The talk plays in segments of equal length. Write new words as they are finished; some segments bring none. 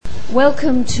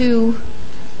Welcome to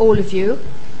all of you,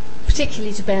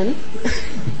 particularly to Ben.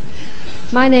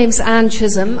 My name's Anne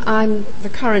Chisholm. I'm the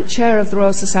current chair of the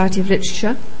Royal Society of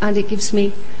Literature, and it gives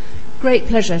me great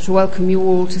pleasure to welcome you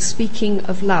all to Speaking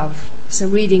of Love,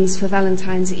 some readings for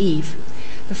Valentine's Eve,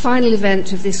 the final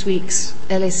event of this week's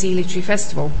LSE Literary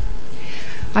Festival.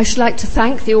 I should like to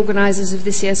thank the organisers of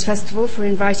this year's festival for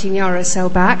inviting the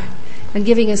RSL back and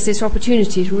giving us this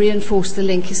opportunity to reinforce the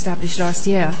link established last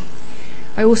year.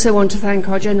 I also want to thank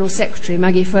our General Secretary,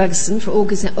 Maggie Ferguson, for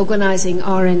organising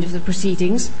our end of the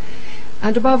proceedings,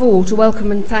 and above all to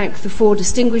welcome and thank the 4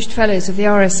 distinguished Fellows of the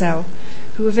RSL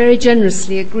who have very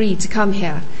generously agreed to come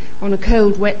here on a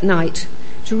cold, wet night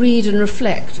to read and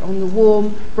reflect on the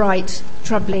warm, bright,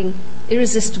 troubling,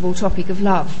 irresistible topic of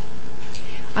love.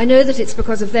 I know that it's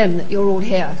because of them that you're all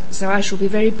here, so I shall be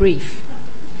very brief.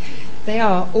 They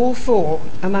are, all 4,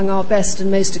 among our best and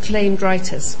most acclaimed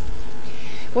writers.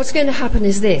 What's going to happen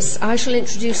is this. I shall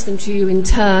introduce them to you in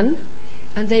turn,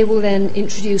 and they will then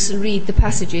introduce and read the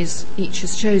passages each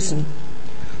has chosen.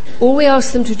 All we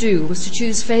asked them to do was to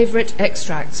choose favourite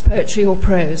extracts, poetry or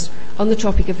prose, on the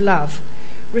topic of love,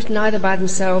 written either by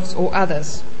themselves or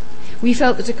others. We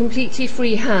felt that a completely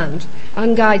free hand,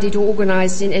 unguided or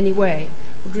organised in any way,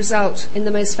 would result in the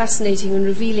most fascinating and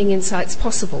revealing insights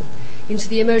possible into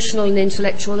the emotional and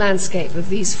intellectual landscape of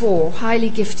these 4 highly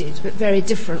gifted but very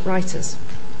different writers.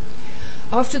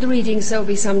 After the readings, there will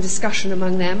be some discussion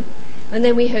among them, and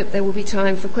then we hope there will be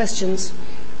time for questions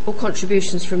or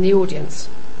contributions from the audience.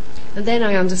 And then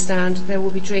I understand there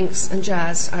will be drinks and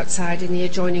jazz outside in the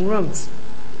adjoining rooms.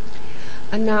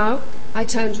 And now I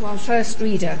turn to our first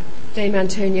reader, Dame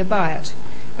Antonia Byatt,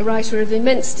 a writer of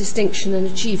immense distinction and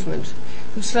achievement,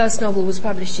 whose first novel was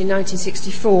published in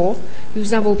 1964,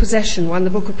 whose novel Possession won the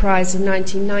Booker Prize in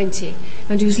 1990,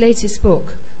 and whose latest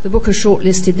book, the Booker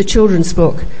shortlisted The Children's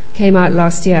Book, came out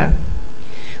last year.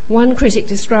 One critic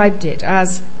described it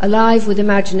as alive with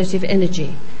imaginative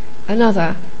energy,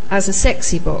 another as a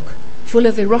sexy book, full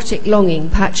of erotic longing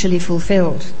patchily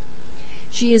fulfilled.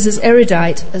 She is as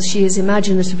erudite as she is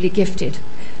imaginatively gifted,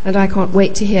 and I can't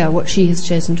wait to hear what she has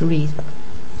chosen to read.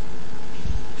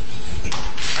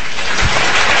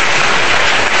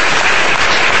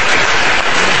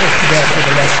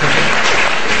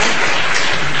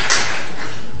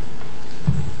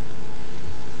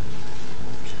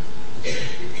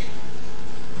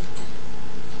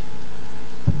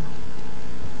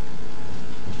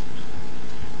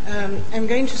 I'm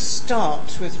going to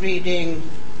start with reading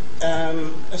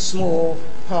a small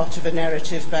part of a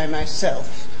narrative by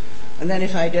myself, and then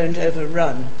if I don't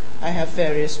overrun, I have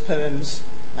various poems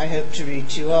I hope to read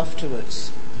to you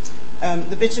afterwards.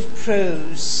 The bit of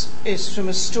prose is from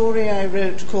a story I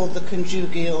wrote called The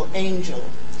Conjugal Angel,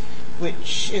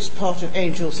 which is part of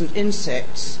Angels and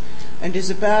Insects, and is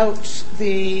about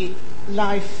the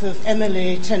life of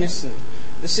Emily Tennyson,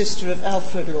 the sister of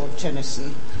Alfred Lord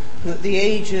Tennyson, who at the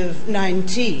age of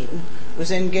 19 was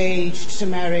engaged to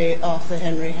marry Arthur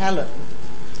Henry Hallam,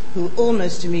 who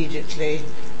almost immediately,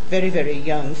 very, very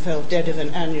young, fell dead of an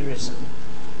aneurysm.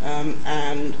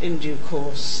 And in due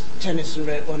course, Tennyson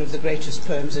wrote one of the greatest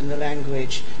poems in the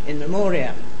language, In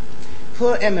Memoriam.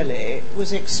 Poor Emily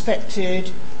was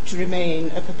expected to remain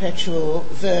a perpetual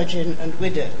virgin and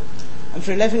widow, and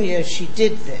for 11 years she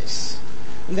did this.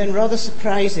 And then, rather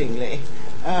surprisingly,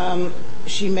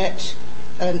 she met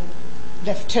a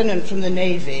lieutenant from the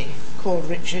Navy called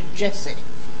Richard Jesse.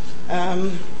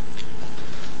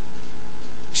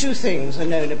 2 things are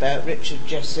known about Richard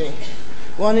Jesse.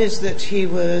 One is that he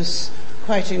was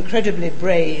quite incredibly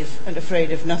brave and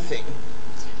afraid of nothing.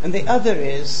 And the other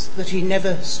is that he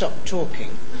never stopped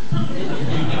talking.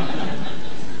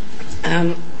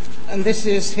 And this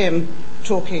is him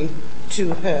talking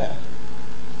to her.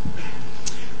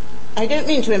 I don't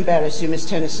mean to embarrass you, Miss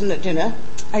Tennyson, at dinner.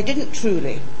 I didn't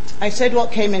truly. I said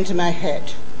what came into my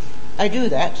head. I do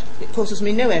that. It causes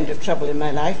me no end of trouble in my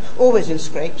life, always in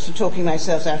scrapes and talking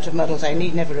myself out of muddles I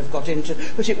need never have got into.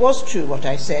 But it was true what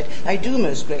I said. I do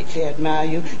most greatly admire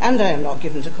you, and I am not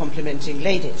given to complimenting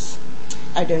ladies.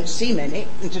 I don't see many,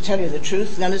 and to tell you the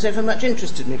truth, none has ever much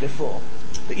interested me before.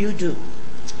 But you do.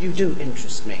 You do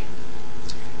interest me.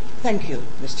 Thank you,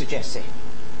 Mr. Jesse.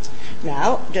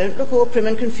 Now, don't look all prim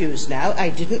and confused now. I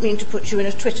didn't mean to put you in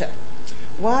a twitter.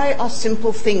 Why are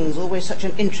simple things always such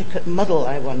an intricate muddle,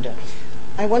 I wonder?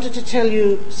 I wanted to tell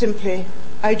you simply,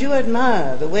 I do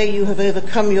admire the way you have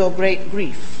overcome your great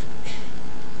grief.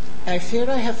 I fear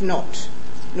I have not,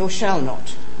 nor shall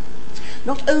not.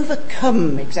 Not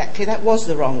overcome, exactly, that was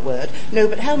the wrong word. No,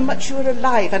 but how much you are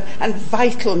alive and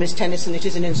vital, Miss Tennyson, it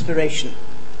is an inspiration.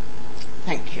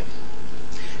 Thank you.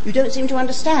 You don't seem to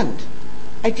understand.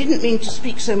 I didn't mean to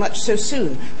speak so much so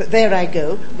soon, but there I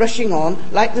go, rushing on,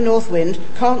 like the north wind,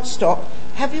 can't stop.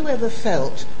 Have you ever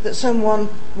felt that someone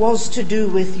was to do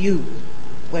with you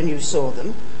when you saw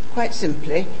them? Quite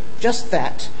simply, just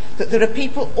that there are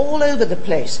people all over the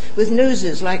place with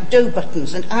noses like dough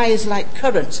buttons and eyes like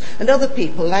currants, and other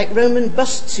people like Roman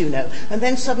busts, you know, and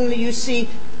then suddenly you see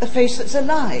a face that's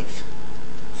alive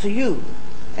for you,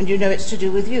 and you know it's to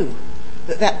do with you,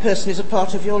 that person is a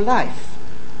part of your life.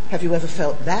 Have you ever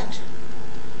felt that?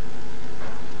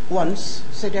 Once,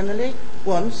 said Emily,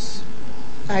 once,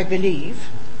 I believe.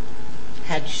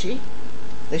 Had she?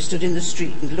 They stood in the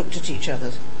street and looked at each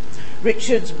other.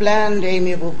 Richard's bland,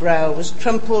 amiable brow was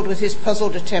crumpled with his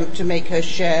puzzled attempt to make her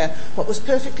share what was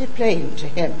perfectly plain to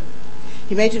him.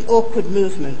 He made an awkward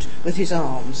movement with his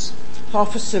arms,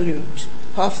 half a salute,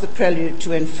 half the prelude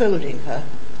to enfolding her,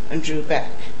 and drew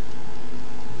back.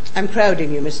 I'm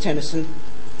crowding you, Miss Tennyson.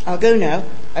 I'll go now.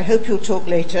 I hope you'll talk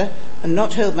later and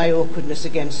not hold my awkwardness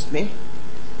against me.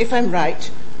 If I'm right,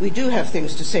 we do have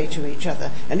things to say to each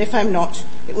other, and if I'm not,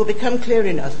 it will become clear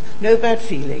enough. No bad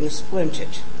feelings, won't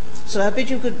it? So I'll bid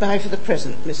you goodbye for the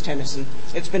present, Miss Tennyson.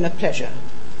 It's been a pleasure.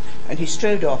 And he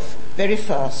strode off very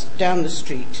fast down the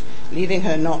street, leaving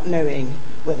her not knowing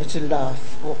whether to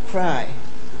laugh or cry.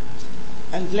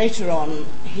 And later on,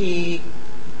 he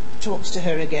talks to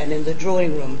her again in the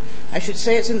drawing room. I should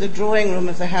say it's in the drawing room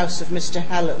of the house of Mr.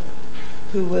 Hallam,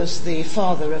 who was the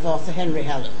father of Arthur Henry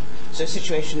Hallam. So the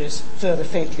situation is further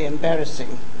faintly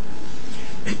embarrassing.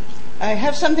 I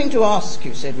have something to ask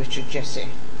you, said Richard Jesse.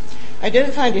 I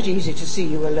don't find it easy to see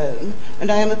you alone,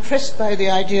 and I am oppressed by the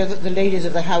idea that the ladies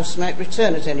of the house might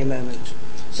return at any moment.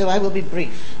 So I will be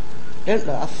brief. Don't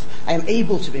laugh. I am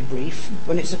able to be brief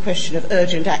when it's a question of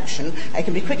urgent action. I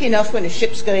can be quick enough when a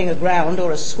ship's going aground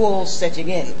or a squall's setting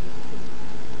in.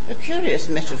 A curious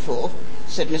metaphor,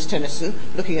 said Miss Tennyson,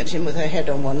 looking at him with her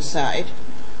head on one side.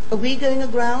 Are we going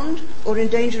aground or in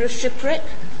danger of shipwreck?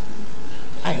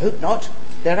 I hope not.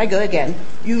 There I go again.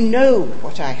 You know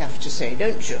what I have to say,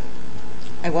 don't you?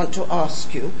 I want to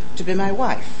ask you to be my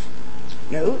wife.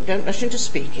 No, don't rush into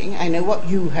speaking. I know what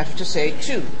you have to say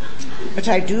too. But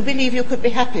I do believe you could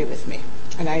be happy with me,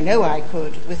 and I know I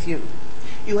could with you.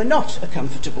 You are not a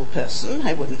comfortable person,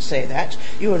 I wouldn't say that.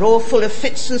 You are all full of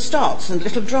fits and starts and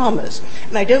little dramas,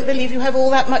 and I don't believe you have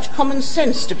all that much common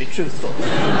sense, to be truthful.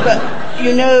 But,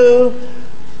 you know,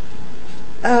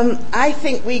 I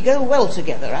think we go well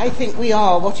together. I think we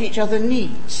are what each other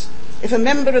needs. If a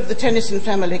member of the Tennyson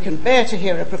family can bear to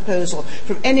hear a proposal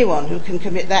from anyone who can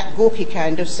commit that gawky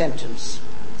kind of sentence.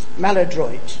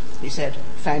 Maladroit, he said,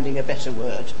 finding a better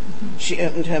word. She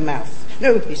opened her mouth.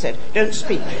 No, he said, don't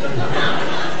speak.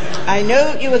 I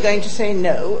know you are going to say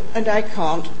no, and I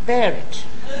can't bear it.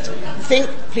 Think,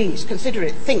 please, consider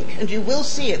it, think, and you will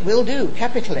see it will do,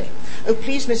 capitally. Oh,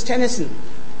 please, Miss Tennyson,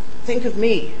 think of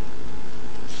me.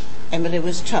 Emily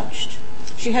was touched.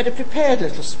 She had a prepared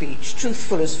little speech,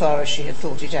 truthful as far as she had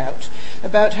thought it out,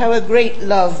 about how a great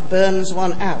love burns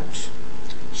one out.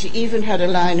 She even had a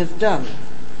line of Donne,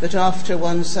 that after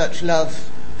one such love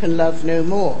can love no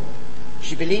more.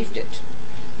 She believed it.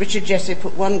 Richard Jesse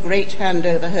put one great hand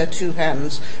over her two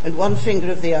hands and one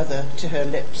finger of the other to her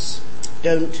lips.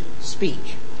 Don't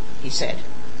speak, he said.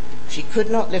 She could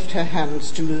not lift her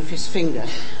hands to move his finger.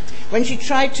 When she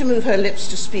tried to move her lips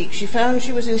to speak, she found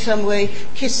she was in some way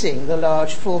kissing the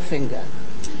large forefinger.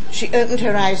 She opened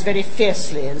her eyes very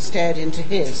fiercely and stared into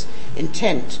his,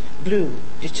 intent, blue,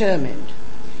 determined.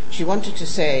 She wanted to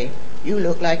say, you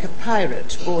look like a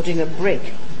pirate boarding a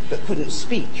brig, but couldn't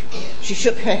speak. She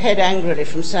shook her head angrily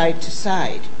from side to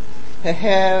side. Her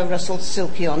hair rustled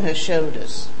silky on her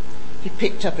shoulders. He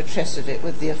picked up a tress of it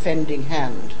with the offending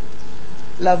hand.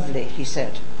 Lovely, he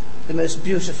said, the most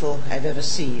beautiful I've ever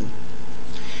seen.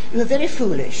 You are very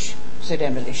foolish, said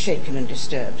Emily, shaken and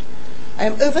disturbed. I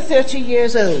am over 30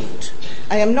 years old.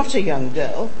 I am not a young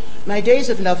girl. My days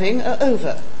of loving are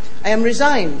over. I am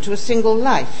resigned to a single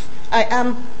life. I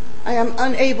am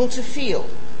unable to feel.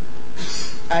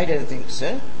 I don't think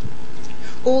so.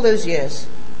 All those years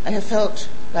I have felt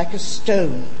like a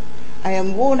stone. I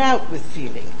am worn out with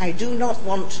feeling. I do not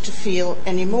want to feel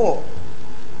any more.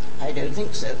 I don't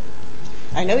think so.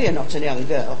 I know you're not a young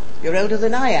girl. You're older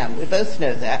than I am. We both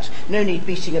know that. No need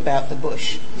beating about the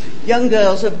bush. Young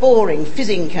girls are boring,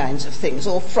 fizzing kinds of things,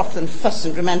 all froth and fuss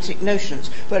and romantic notions,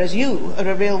 whereas you are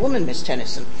a real woman, Miss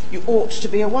Tennyson. You ought to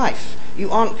be a wife.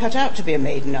 You aren't cut out to be a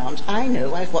maiden aunt. I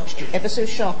know. I've watched you ever so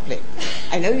sharply.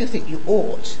 I know you think you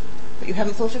ought, but you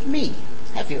haven't thought of me,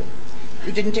 have you?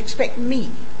 You didn't expect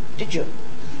me, did you?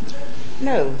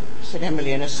 No, said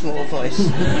Emily in a small voice.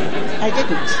 I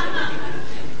didn't.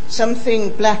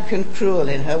 Something black and cruel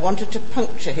in her wanted to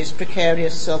puncture his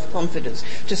precarious self-confidence,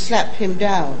 to slap him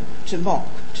down, to mock,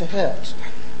 to hurt.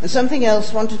 And something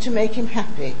else wanted to make him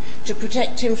happy, to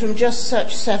protect him from just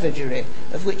such savagery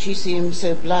of which he seemed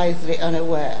so blithely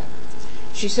unaware.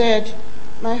 She said,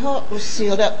 "My heart was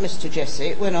sealed up, Mr.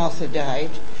 Jessie, when Arthur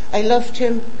died. I loved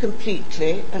him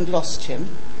completely and lost him.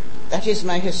 That is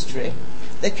my history.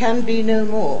 There can be no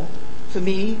more, for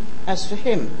me as for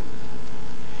him."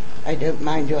 "I don't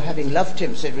mind your having loved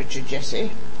him," said Richard Jessie.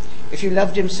 "If you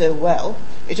loved him so well,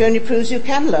 it only proves you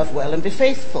can love well and be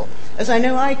faithful, as I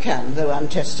know I can, though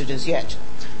untested as yet.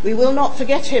 We will not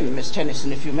forget him, Miss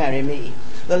Tennyson, if you marry me.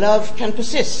 The love can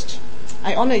persist.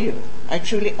 I honour you. I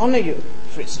truly honour you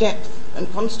for its depth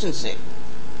and constancy.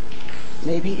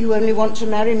 Maybe you only want to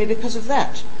marry me because of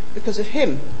that, because of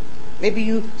him. Maybe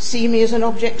you see me as an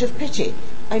object of pity.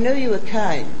 I know you are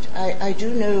kind. I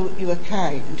do know you are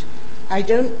kind. I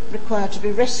don't require to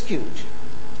be rescued."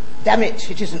 "Damn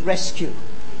it, it isn't rescue.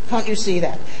 Can't you see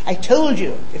that? I told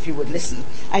you, if you would listen.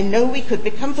 I know we could be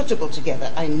comfortable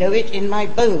together. I know it in my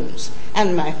bones,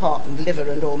 and my heart and liver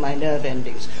and all my nerve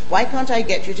endings. Why can't I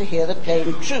get you to hear the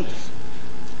plain truth?"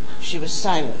 She was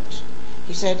silent.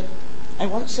 He said, "I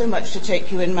want so much to take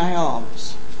you in my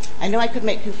arms. I know I could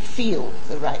make you feel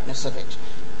the rightness of it.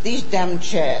 These damn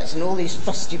chairs and all these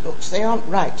fusty books, they aren't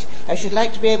right. I should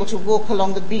like to be able to walk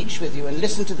along the beach with you and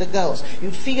listen to the gulls.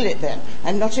 You'd feel it then.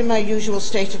 I'm not in my usual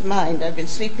state of mind. I've been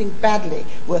sleeping badly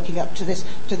working up to this.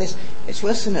 It's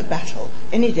worse than a battle,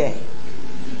 any day."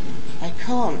 "I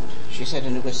can't," she said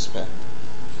in a whisper.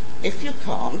 "If you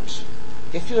can't,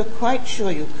 if you are quite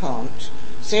sure you can't,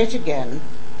 say it again,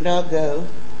 and I'll go,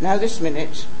 now this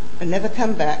minute, and never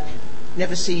come back,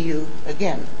 never see you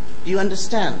again. Do you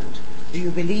understand? Do you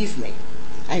believe me?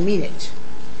 I mean it.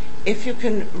 If you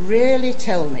can really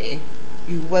tell me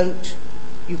you won't,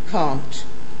 you can't,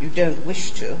 you don't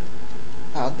wish to,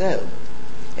 I'll go.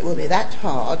 It will be that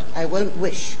hard, I won't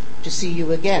wish to see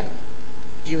you again.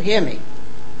 Do you hear me?"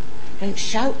 "Don't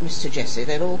shout, Mr. Jessie,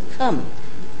 they'll all come."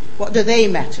 "What do they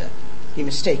matter?" he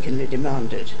mistakenly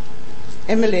demanded.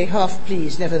 Emily, half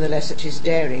pleased nevertheless at his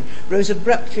daring, rose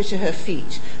abruptly to her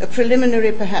feet, a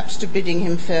preliminary perhaps to bidding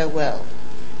him farewell.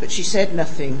 But she said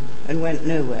nothing and went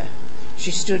nowhere.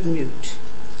 She stood mute.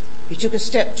 He took a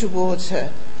step towards her.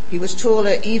 He was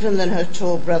taller even than her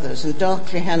tall brothers, and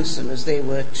darkly handsome as they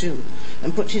were too,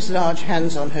 and put his large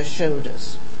hands on her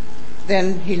shoulders.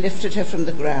 Then he lifted her from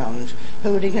the ground,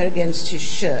 holding her against his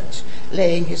shirt,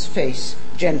 laying his face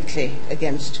gently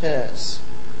against hers.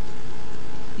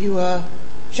 "You are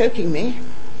choking me.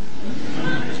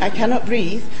 I cannot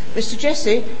breathe. Mr.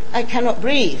 Jessie, I cannot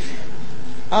breathe.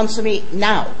 Answer me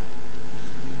now.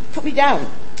 Put me down.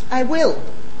 I will.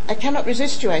 I cannot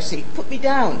resist you, I see. Put me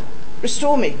down.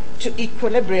 Restore me to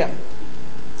equilibrium."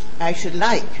 "I should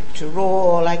like to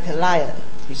roar like a lion,"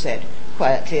 he said,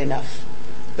 quietly enough.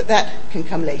 "But that can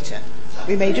come later.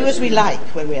 We may do as we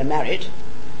like when we are married."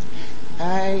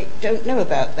 "I don't know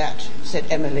about that," said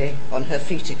Emily, on her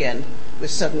feet again,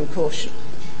 with sudden caution.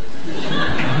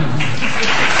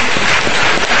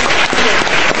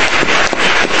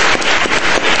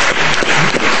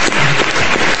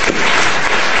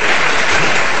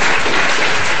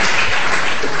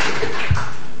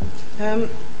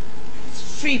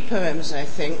 Three poems, I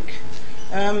think.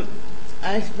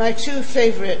 My two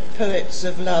favourite poets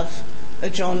of love are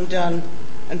John Donne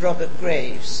and Robert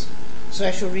Graves. So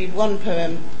I shall read one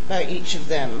poem by each of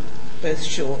them, both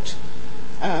short,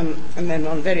 and then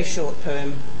one very short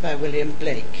poem by William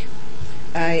Blake.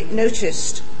 I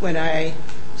noticed when I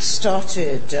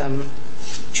started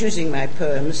choosing my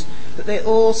poems that they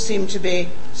all seemed to be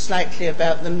slightly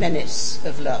about the menace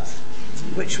of love,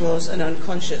 which was an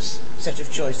unconscious set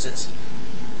of choices.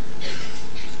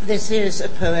 This is a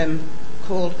poem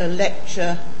called A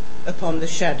Lecture Upon the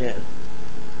Shadow.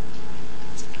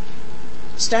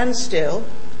 Stand still,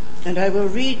 and I will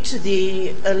read to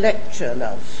thee a lecture,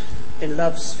 love, in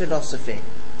love's philosophy.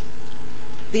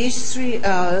 These 3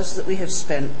 hours that we have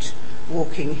spent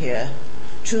walking here,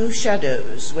 2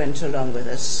 shadows went along with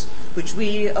us, which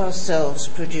we ourselves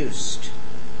produced.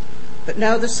 But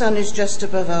now the sun is just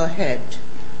above our head,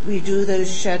 we do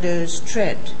those shadows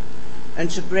tread, and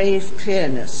to brave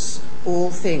clearness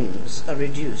all things are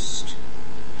reduced.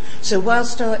 So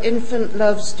whilst our infant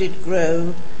loves did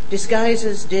grow,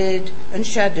 disguises did and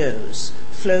shadows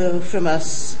flow from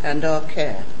us and our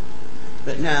care.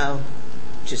 But now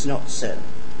 'tis not so.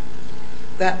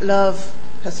 That love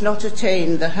hath not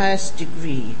attained the highest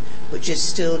degree, which is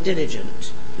still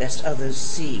diligent, lest others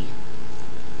see.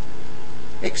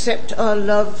 Except our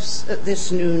loves at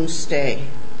this noon stay,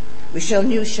 we shall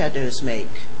new shadows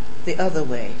make, the other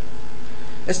way.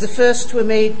 As the first were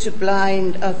made to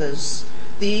blind others,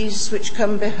 these which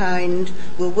come behind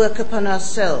will work upon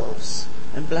ourselves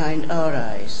and blind our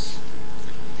eyes.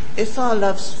 If our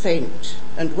loves faint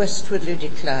and westwardly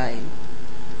decline,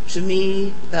 to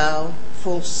me thou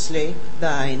falsely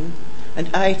thine, and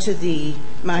I to thee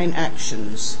mine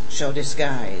actions shall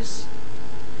disguise.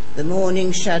 The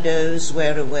morning shadows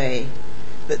wear away,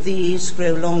 but these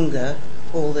grow longer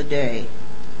all the day.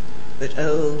 But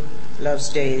oh, love's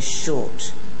day is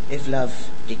short if love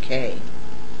decay.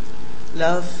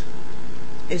 Love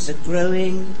is a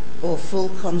growing or full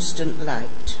constant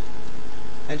light,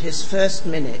 and his first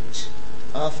minute,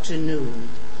 afternoon,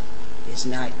 is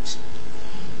night.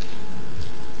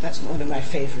 That's one of my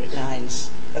favourite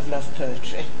lines of love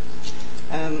poetry.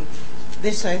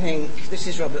 This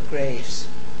is Robert Graves.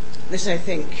 This, I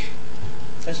think,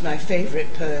 is my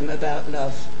favourite poem about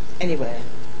love anywhere,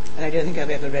 and I don't think I've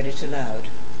ever read it aloud.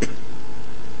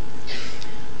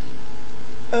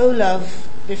 O love,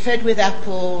 be fed with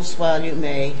apples while you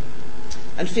may,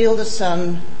 and feel the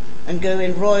sun, and go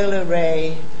in royal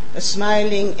array, a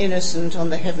smiling innocent on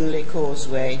the heavenly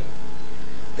causeway,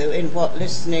 though in what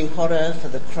listening horror for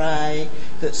the cry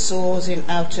that soars in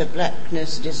outer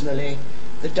blackness dismally,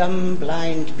 the dumb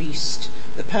blind beast,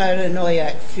 the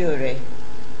paranoiac fury.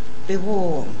 Be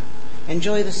warm,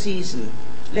 enjoy the season,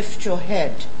 lift your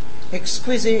head,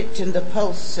 exquisite in the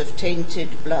pulse of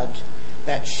tainted blood,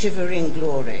 that shivering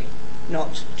glory,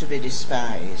 not to be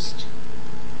despised.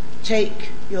 Take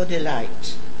your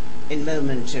delight in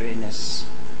momentariness.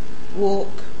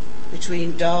 Walk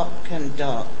between dark and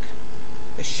dark,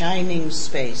 a shining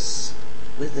space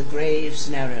with the grave's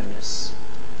narrowness,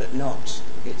 but not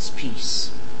its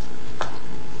peace.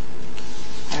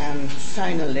 And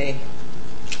finally,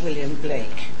 William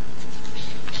Blake.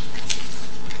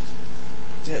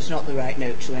 That's not the right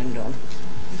note to end on,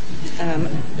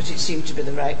 but it seemed to be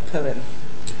the right poem.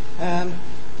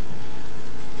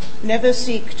 Never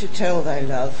seek to tell thy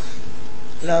love,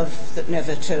 love that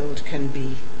never told can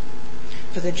be,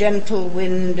 for the gentle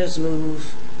wind does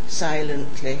move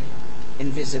silently,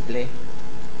 invisibly.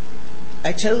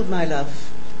 I told my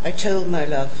love, I told my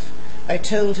love, I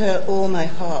told her all my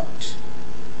heart,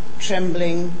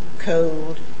 trembling,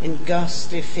 cold, in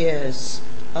ghastly fears,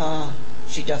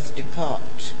 she doth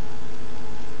depart.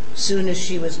 Soon as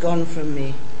she was gone from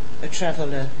me, a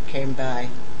traveller came by.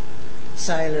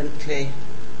 Silently,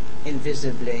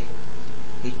 invisibly,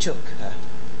 he took her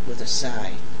with a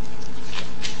sigh.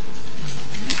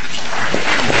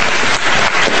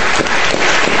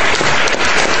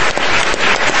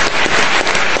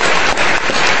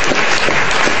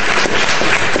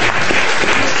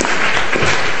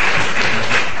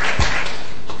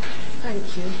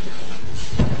 Thank you.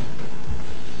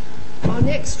 Our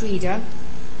next reader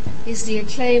is the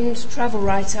acclaimed travel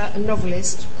writer and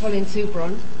novelist Colin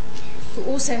Thubron, who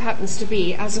also happens to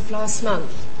be, as of last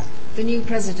month, the new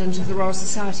president of the Royal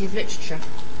Society of Literature.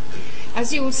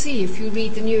 As you will see if you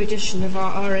read the new edition of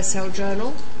our RSL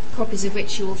journal, copies of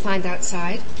which you will find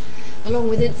outside, along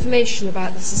with information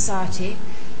about the Society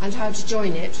and how to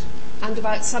join it, and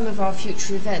about some of our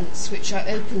future events, which are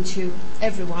open to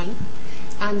everyone,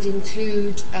 and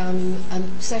include a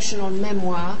session on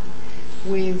memoir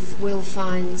with Will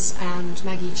Fiennes and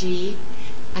Maggie G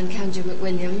and Candia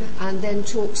McWilliam, and then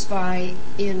talks by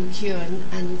Ian McEwan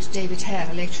and David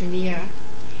Hare later in the year.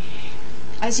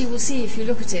 As you will see if you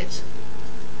look at it,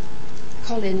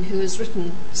 Colin, who has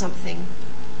written something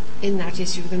in that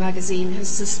issue of the magazine, has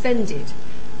suspended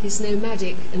his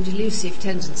nomadic and elusive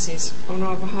tendencies on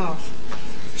our behalf,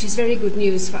 which is very good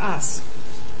news for us.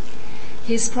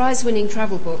 His prize-winning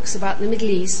travel books about the Middle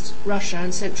East, Russia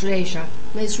and Central Asia,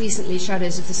 most recently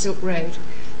Shadows of the Silk Road,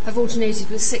 have alternated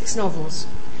with 6 novels.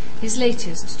 His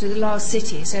latest, To the Last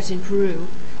City, set in Peru,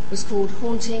 was called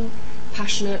Haunting,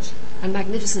 Passionate and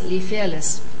Magnificently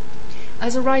Fearless.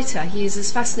 As a writer, he is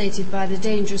as fascinated by the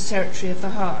dangerous territory of the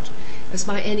heart as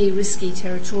by any risky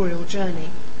territorial journey.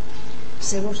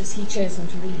 So what has he chosen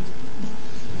to read?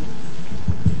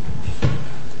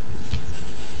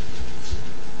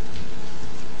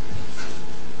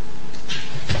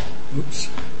 Oops.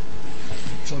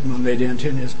 Trodden on Lady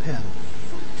Antonia's pen.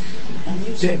 And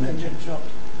you said when you dropped.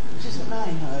 This isn't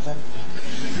mine, however.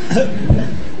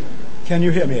 Can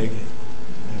you hear me again?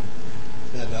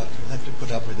 No. I'll have to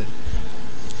put up with it.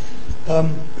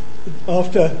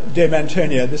 After Dame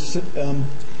Antonia, this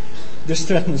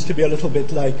threatens to be a little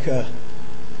bit like,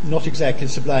 not exactly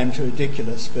sublime to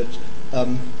ridiculous, but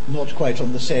not quite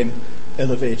on the same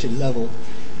elevated level,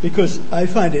 because I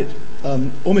find it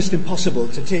almost impossible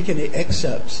to take any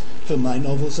excerpts from my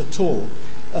novels at all,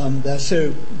 They're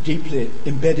so deeply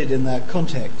embedded in their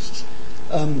contexts.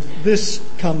 This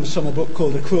comes from a book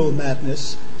called A Cruel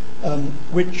Madness,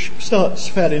 which starts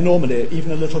fairly normally,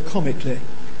 even a little comically,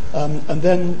 and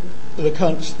then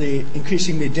recounts the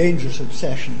increasingly dangerous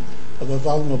obsession of a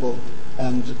vulnerable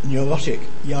and neurotic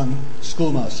young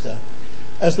schoolmaster.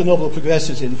 As the novel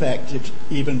progresses, in fact, it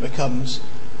even becomes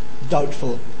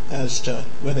doubtful as to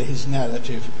whether his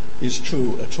narrative is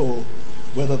true at all,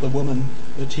 whether the woman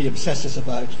that he obsesses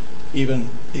about even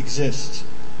exists.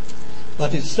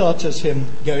 But it starts as him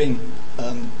going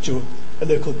to a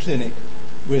local clinic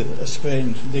with a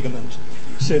sprained ligament.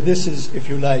 So this is, if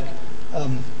you like,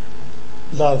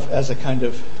 love as a kind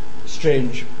of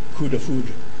strange coup de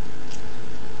foudre.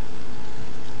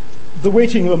 The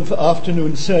waiting room for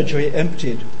afternoon surgery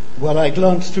emptied while I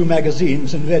glanced through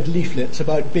magazines and read leaflets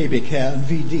about baby care and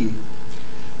VD.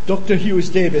 Dr. Hughes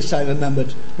Davis, I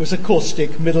remembered, was a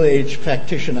caustic, middle-aged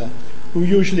practitioner who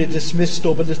usually dismissed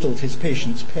or belittled his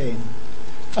patients' pain.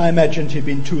 I imagined he'd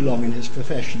been too long in his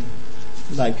profession,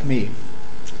 like me.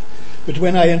 But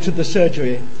when I entered the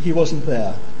surgery, he wasn't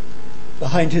there.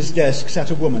 Behind his desk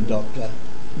sat a woman doctor,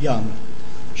 young.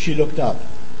 She looked up.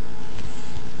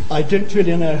 I don't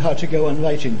really know how to go on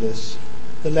writing this.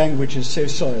 The language is so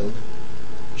soiled.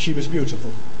 She was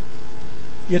beautiful.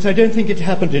 Yet I don't think it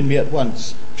happened in me at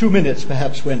once. 2 minutes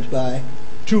perhaps went by,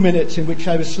 2 minutes in which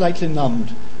I was slightly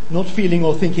numbed, not feeling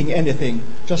or thinking anything,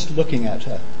 just looking at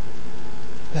her.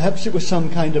 Perhaps it was some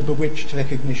kind of bewitched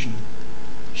recognition.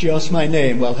 She asked my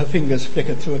name while her fingers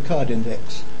flickered through a card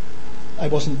index. I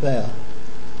wasn't there.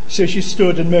 So she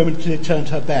stood and momentarily turned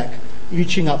her back,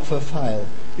 reaching up for a file.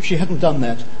 If she hadn't done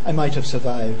that, I might have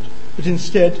survived. But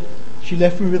instead, she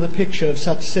left me with a picture of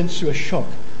such sensuous shock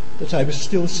that I was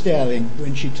still staring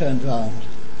when she turned round.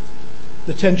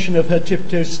 The tension of her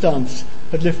tiptoe stance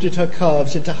had lifted her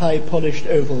calves into high polished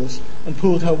ovals and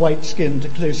pulled her white skin to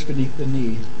close beneath the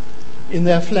knee. In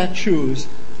their flat shoes,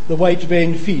 the white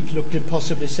veined feet looked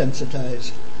impossibly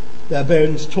sensitized, their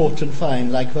bones taut and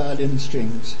fine like violin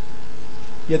strings.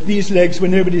 Yet these legs were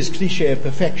nobody's cliché of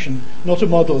perfection, not a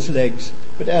model's legs,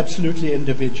 but absolutely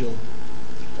individual.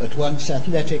 At once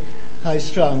athletic,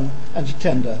 high-strung, and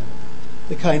tender,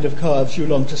 the kind of calves you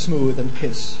long to smooth and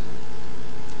kiss.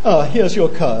 Ah, here's your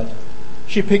card.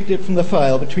 She picked it from the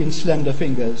file between slender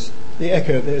fingers, the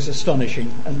echo of those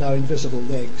astonishing and now invisible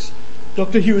legs.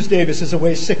 Dr. Hughes Davis is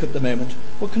away sick at the moment.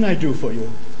 What can I do for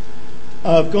you?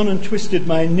 I've gone and twisted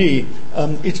my knee.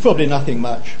 It's probably nothing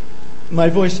much. My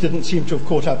voice didn't seem to have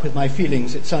caught up with my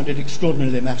feelings. It sounded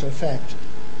extraordinarily matter-of-fact.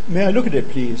 May I look at it,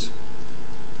 please?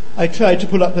 I tried to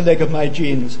pull up the leg of my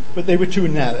jeans, but they were too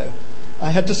narrow.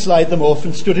 I had to slide them off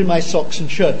and stood in my socks and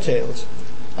shirt tails.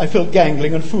 I felt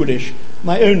gangling and foolish.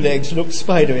 My own legs looked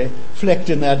spidery, flecked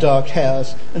in their dark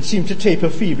hairs, and seemed to taper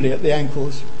feebly at the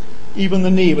ankles. Even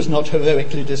the knee was not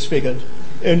heroically disfigured,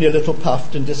 only a little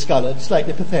puffed and discoloured,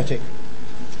 slightly pathetic.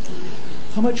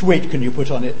 How much weight can you put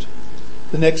on it?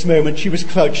 The next moment she was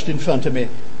crouched in front of me,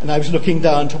 and I was looking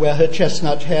down to where her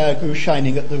chestnut hair grew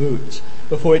shining at the roots,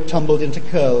 before it tumbled into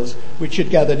curls, which had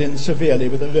gathered in severely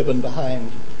with a ribbon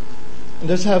behind. And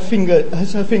as her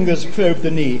fingers probed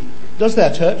the knee, does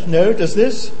that hurt? No, does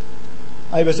this?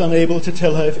 I was unable to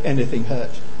tell her if anything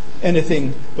hurt,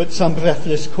 anything but some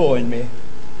breathless core in me,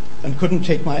 and couldn't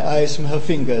take my eyes from her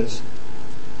fingers.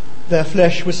 Their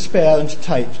flesh was spare and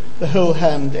tight, the whole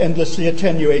hand endlessly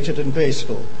attenuated and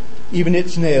graceful, even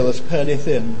its nails pearly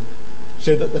thin,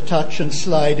 so that the touch and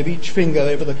slide of each finger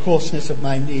over the coarseness of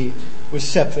my knee was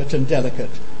separate and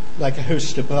delicate, like a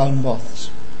host of brown moths.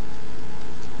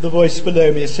 The voice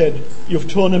below me said, "You've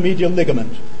torn a medial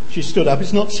ligament." She stood up.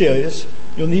 "It's not serious.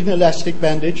 You'll need an elastic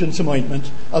bandage and some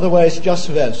ointment. Otherwise, just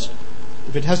rest.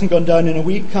 If it hasn't gone down in a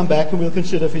week, come back and we'll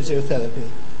consider physiotherapy."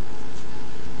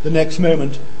 The next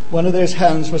moment, one of those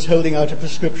hands was holding out a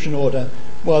prescription order,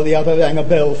 while the other rang a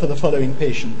bell for the following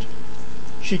patient.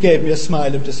 She gave me a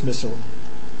smile of dismissal,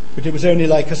 but it was only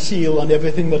like a seal on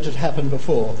everything that had happened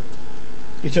before.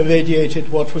 It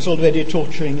irradiated what was already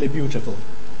torturingly beautiful,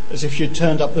 as if she'd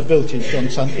turned up the voltage on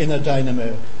some inner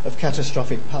dynamo of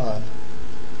catastrophic power.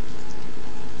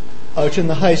 Out in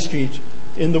the high street,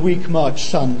 in the weak March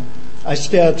sun, I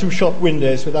stared through shop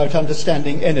windows without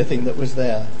understanding anything that was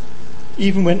there.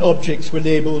 Even when objects were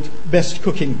labelled best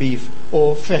cooking beef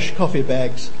or fresh coffee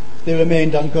bags, they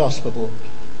remained ungraspable.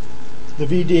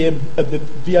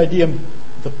 The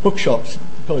bookshops,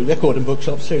 probably record and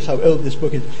bookshops, shows how old this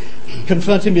book is,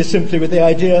 confronted me simply with the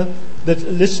idea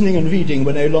that listening and reading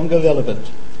were no longer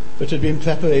relevant, but had been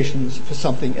preparations for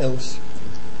something else.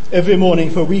 Every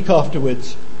morning for a week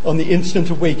afterwards, on the instant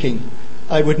of waking,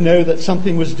 I would know that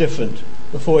something was different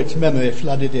before its memory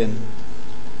flooded in.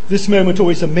 This moment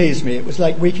always amazed me. It was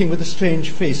like waking with a strange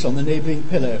face on the neighbouring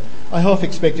pillow. I half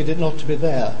expected it not to be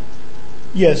there.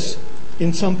 Yes,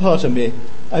 in some part of me,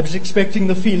 I was expecting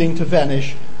the feeling to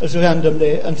vanish as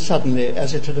randomly and suddenly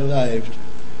as it had arrived.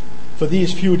 For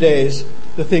these few days,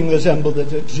 the thing resembled a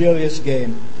luxurious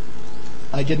game.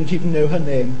 I didn't even know her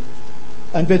name,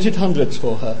 and betted hundreds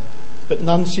for her, but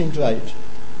none seemed right.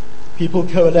 People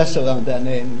coalesce around their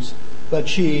names, but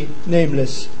she,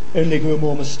 nameless, only grew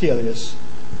more mysterious.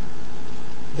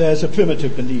 There's a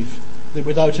primitive belief that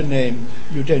without a name,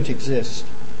 you don't exist.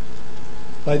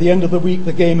 By the end of the week,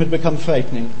 the game had become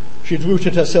frightening. She'd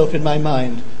rooted herself in my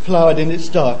mind, flowered in its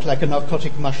dark like a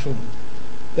narcotic mushroom.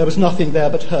 There was nothing there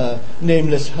but her,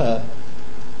 nameless her.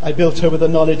 I built her with a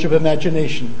knowledge of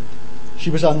imagination. She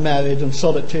was unmarried and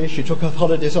solitary. She took her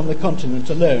holidays on the continent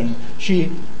alone.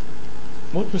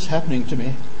 What was happening to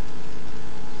me?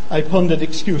 I pondered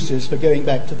excuses for going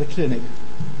back to the clinic.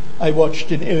 I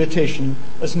watched in irritation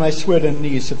as my swollen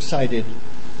knee subsided.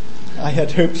 I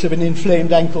had hopes of an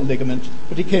inflamed ankle ligament,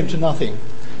 but it came to nothing.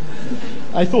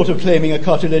 I thought of claiming a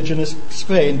cartilaginous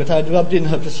sprain, but I had rubbed in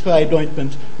her prescribed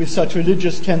ointment with such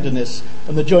religious tenderness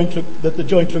that the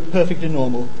joint looked perfectly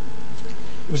normal.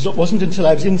 It wasn't until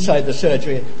I was inside the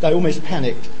surgery that I almost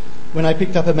panicked. When I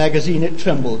picked up a magazine, it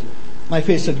trembled. My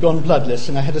face had gone bloodless,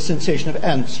 and I had a sensation of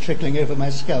ants trickling over my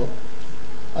scalp.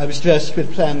 I was dressed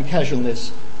with planned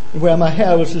casualness, and where my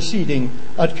hair was receding,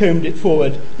 I'd combed it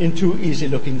forward in 2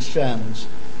 easy-looking strands.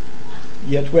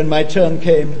 Yet when my turn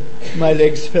came, my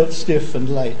legs felt stiff and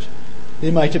light. They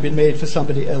might have been made for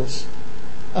somebody else.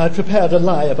 I had prepared a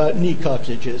lie about knee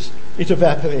cartilages. It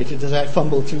evaporated as I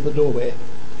fumbled through the doorway.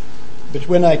 But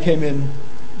when I came in,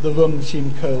 the room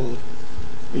seemed cold.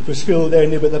 It was filled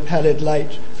only with a pallid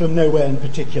light from nowhere in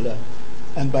particular,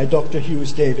 and by Dr.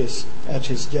 Hughes Davis at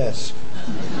his desk.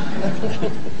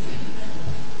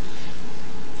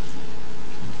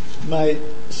 My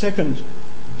second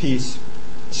piece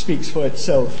speaks for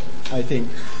itself, I think.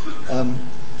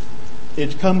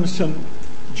 It comes from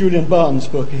Julian Barnes'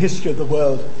 book, A History of the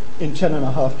World, in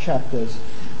 10.5 chapters.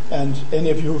 And any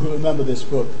of you who remember this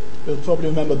book will probably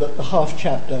remember that the half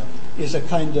chapter is a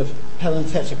kind of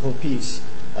parenthetical piece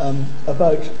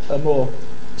about a more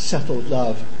settled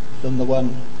love than the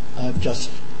one I've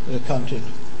just recounted.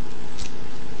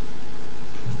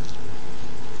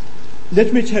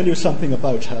 Let me tell you something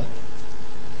about her.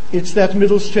 It's that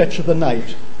middle stretch of the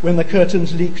night when the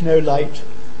curtains leak no light,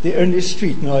 the only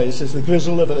street noise is the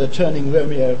grizzle of a returning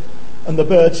Romeo, and the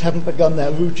birds haven't begun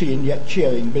their routine yet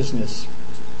cheering business.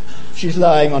 She's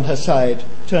lying on her side,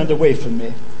 turned away from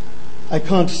me. I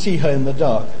can't see her in the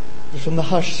dark, but from the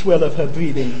hushed swell of her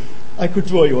breathing, I could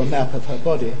draw you a map of her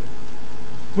body.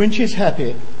 When she's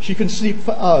happy, she can sleep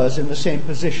for hours in the same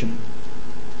position.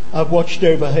 I've watched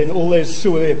over her in all those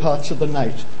sewery parts of the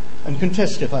night and can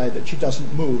testify that she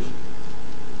doesn't move.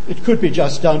 It could be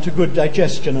just down to good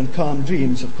digestion and calm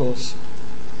dreams, of course,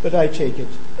 but I take it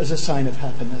as a sign of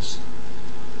happiness.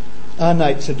 Our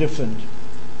nights are different.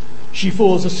 She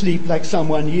falls asleep like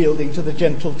someone yielding to the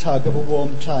gentle tug of a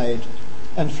warm tide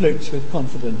and floats with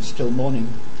confidence till morning.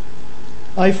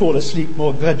 I fall asleep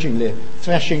more grudgingly,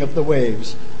 thrashing up the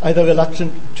waves, either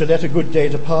reluctant to let a good day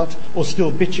depart or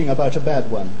still bitching about a bad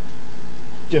one.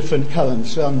 Different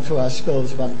currents run through our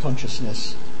spells of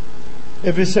unconsciousness.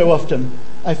 Every so often,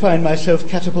 I find myself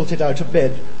catapulted out of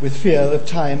bed with fear of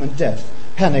time and death,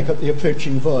 panic at the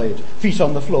approaching void, feet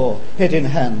on the floor, head in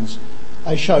hands.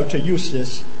 I shout a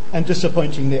useless and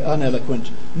disappointingly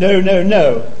uneloquent, "No, no,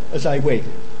 no," as I wake.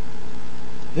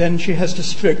 Then she has to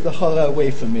stroke the horror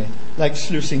away from me, like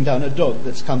sluicing down a dog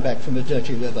that's come back from a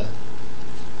dirty river.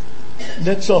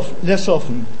 Less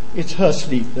often, it's her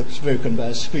sleep that's broken by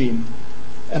a scream,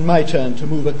 and my turn to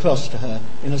move across to her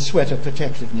in a sweat of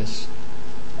protectiveness.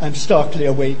 I'm starkly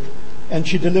awake, and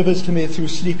she delivers to me through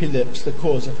sleepy lips the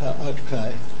cause of her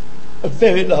outcry. "A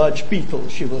very large beetle,"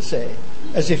 she will say,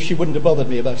 as if she wouldn't have bothered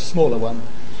me about a smaller one.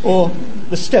 Or,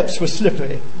 "The steps were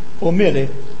slippery," or merely,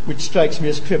 which strikes me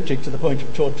as cryptic to the point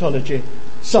of tautology,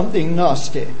 "something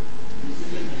nasty."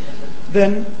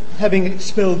 Then, having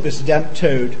expelled this damp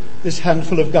toad, this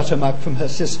handful of gutter muck from her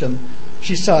system,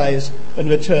 she sighs and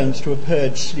returns to a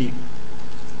purged sleep.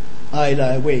 I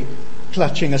lie awake,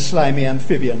 clutching a slimy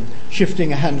amphibian,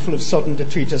 shifting a handful of sodden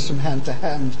detritus from hand to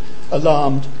hand,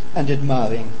 alarmed and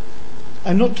admiring.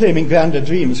 I'm not claiming grander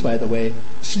dreams, by the way.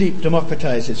 Sleep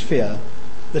democratizes fear.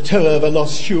 The terror of a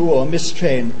lost shoe or missed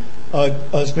train are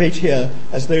as great here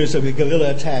as those of a guerrilla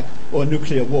attack or a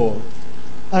nuclear war.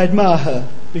 I admire her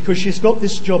because she's got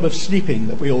this job of sleeping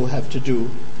that we all have to do,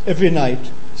 every night,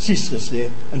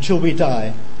 ceaselessly, until we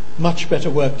die, much better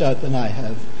worked out than I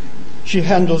have. She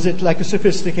handles it like a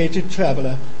sophisticated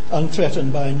traveller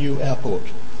unthreatened by a new airport,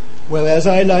 whereas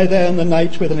I lie there in the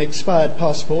night with an expired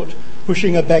passport,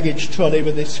 pushing a baggage trolley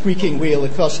with a squeaking wheel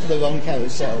across to the wrong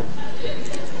carousel.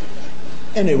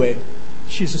 Anyway,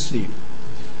 she's asleep,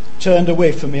 turned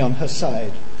away from me on her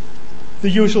side. The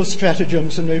usual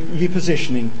stratagems and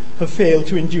repositioning have failed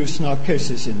to induce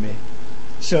narcosis in me,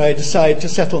 so I decide to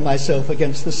settle myself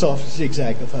against the soft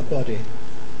zigzag of her body.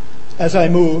 As I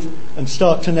move and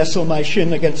start to nestle my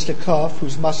shin against a calf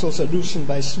whose muscles are loosened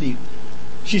by sleep,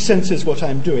 she senses what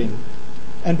I'm doing,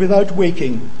 and without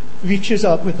waking, reaches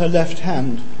up with her left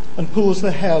hand and pulls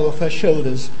the hair off her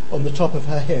shoulders on the top of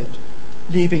her head,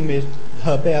 leaving me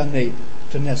her bare nape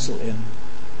to nestle in.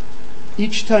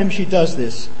 Each time she does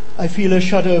this, I feel a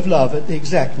shudder of love at the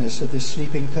exactness of this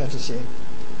sleeping courtesy.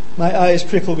 My eyes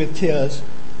prickle with tears,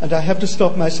 and I have to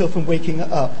stop myself from waking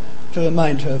up to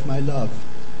remind her of my love.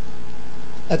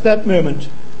 At that moment,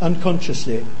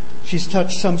 unconsciously, she's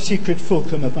touched some secret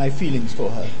fulcrum of my feelings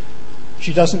for her.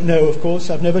 She doesn't know, of course.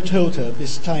 I've never told her of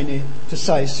this tiny,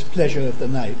 precise pleasure of the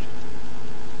night,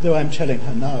 though I'm telling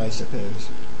her now, I suppose.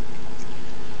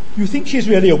 You think she's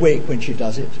really awake when she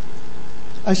does it?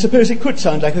 I suppose it could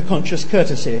sound like a conscious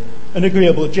courtesy, an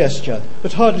agreeable gesture,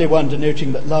 but hardly one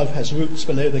denoting that love has roots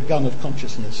below the gum of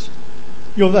consciousness.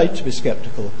 You're right to be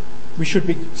sceptical. We should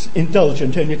be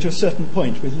indulgent only to a certain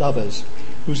point with lovers,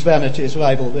 whose vanities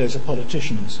rival those of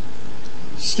politicians.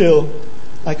 Still,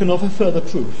 I can offer further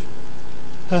proof.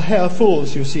 Her hair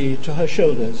falls, you see, to her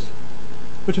shoulders.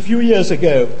 But a few years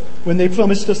ago, when they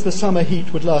promised us the summer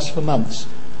heat would last for months,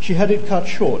 she had it cut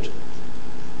short.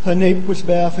 Her nape was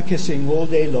bare for kissing all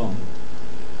day long.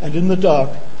 And in the dark,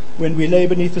 when we lay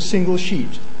beneath a single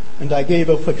sheet, and I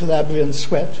gave off a Calabrian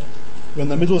sweat, when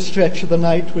the middle stretch of the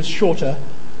night was shorter,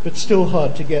 but still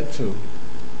hard to get through,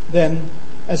 then,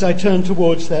 as I turned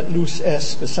towards that loose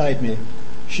S beside me,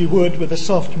 she would, with a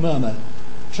soft murmur,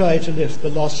 try to lift the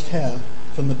lost hair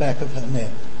from the back of her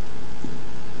neck.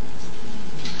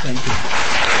 Thank you.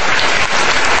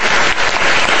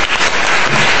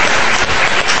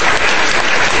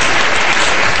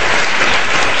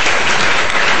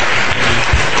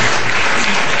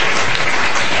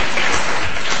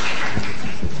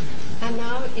 And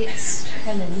now it's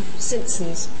Helen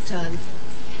Simpson's turn.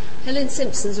 Helen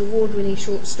Simpson's award-winning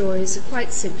short stories are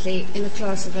quite simply in a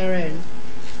class of their own.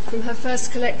 From her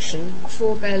first collection,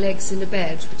 4 Bare Legs in a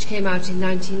Bed, which came out in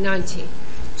 1990,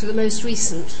 to the most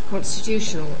recent,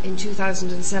 Constitutional, in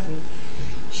 2007,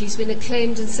 she's been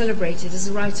acclaimed and celebrated as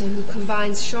a writer who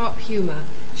combines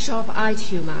sharp-eyed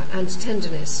humour and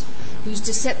tenderness, whose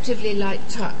deceptively light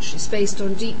touch is based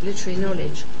on deep literary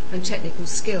knowledge and technical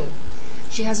skill.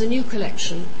 She has a new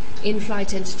collection,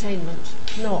 In-Flight Entertainment,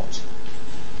 not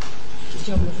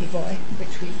Geography Boy,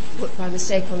 which we put by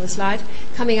mistake on the slide,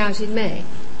 coming out in May.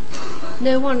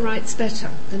 No one writes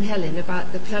better than Helen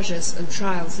about the pleasures and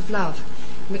trials of love,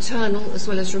 maternal as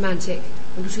well as romantic,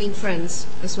 and between friends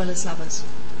as well as lovers.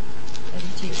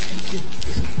 Over to you. Thank you.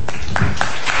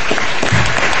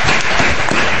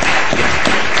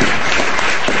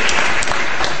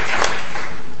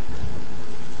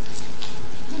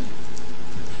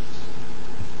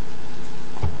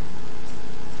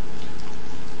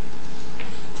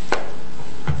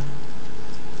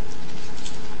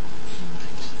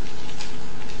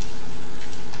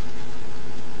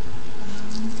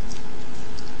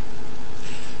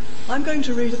 I'm going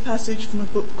to read a passage from a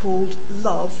book called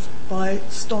Love by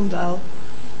Stendhal,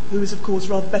 who is, of course,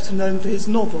 rather better known for his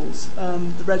novels,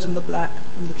 The Red and the Black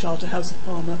and The Charterhouse of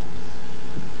Parma.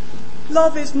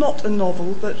 Love is not a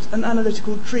novel, but an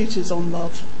analytical treatise on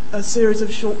love, a series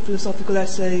of short philosophical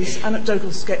essays,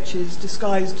 anecdotal sketches,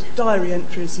 disguised diary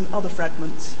entries and other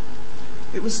fragments.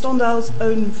 It was Stendhal's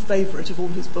own favourite of all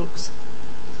his books.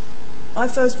 I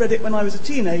first read it when I was a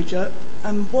teenager,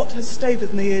 and what has stayed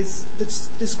with me is the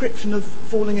description of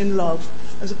falling in love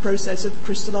as a process of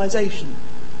crystallisation.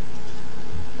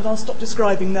 But I'll stop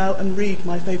describing now and read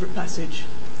my favourite passage.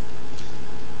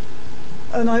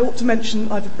 And I ought to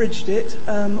mention, I've abridged it,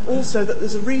 also that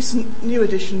there's a recent new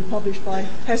edition published by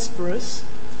Hesperus,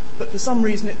 but for some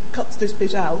reason it cuts this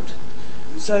bit out.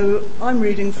 So I'm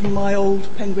reading from my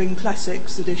old Penguin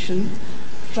Classics edition,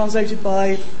 translated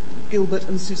by Gilbert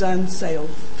and Suzanne Sale.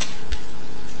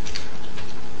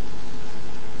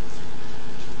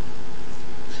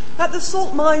 At the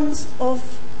salt mines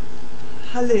of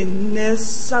Halin near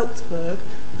Salzburg,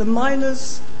 the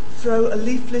miners throw a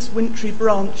leafless wintry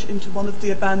branch into one of the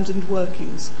abandoned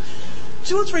workings.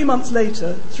 2 or 3 months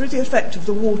later, through the effect of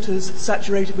the waters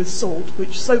saturated with salt,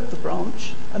 which soak the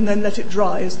branch and then let it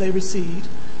dry as they recede,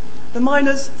 the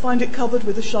miners find it covered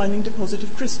with a shining deposit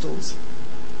of crystals.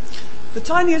 The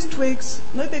tiniest twigs,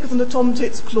 no bigger than a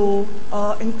tomtit's claw,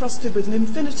 are encrusted with an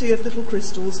infinity of little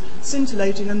crystals,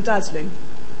 scintillating and dazzling.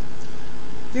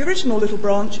 The original little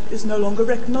branch is no longer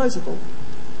recognisable.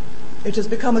 It has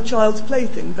become a child's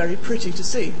plaything, very pretty to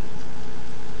see.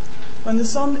 When the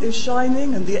sun is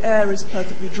shining and the air is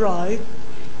perfectly dry,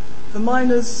 the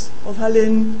miners of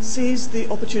Helen seize the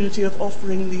opportunity of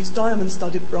offering these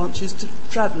diamond-studded branches to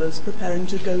travellers preparing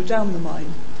to go down the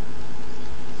mine.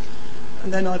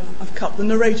 And then I've cut. The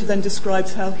narrator then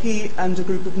describes how he and a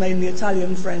group of mainly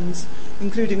Italian friends,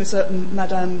 including a certain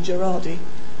Madame Gerardi,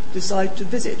 decide to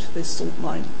visit this salt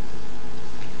mine.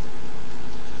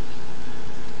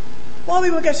 While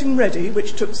we were getting ready,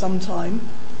 which took some time,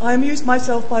 I amused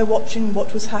myself by watching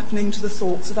what was happening to the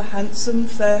thoughts of a handsome,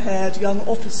 fair-haired young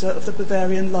officer of the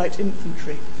Bavarian Light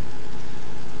Infantry.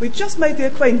 We'd just made the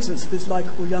acquaintance of this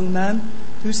likeable young man,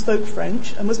 who spoke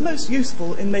French and was most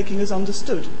useful in making us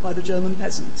understood by the German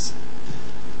peasants.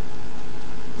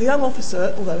 The young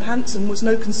officer, although handsome, was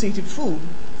no conceited fool.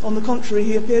 On the contrary,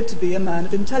 he appeared to be a man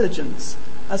of intelligence,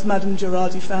 as Madame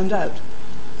Gerardi found out.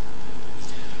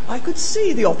 I could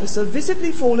see the officer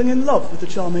visibly falling in love with the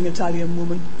charming Italian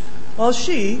woman, while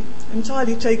she,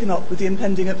 entirely taken up with the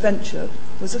impending adventure,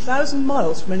 was 1,000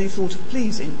 miles from any thought of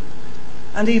pleasing,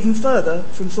 and even further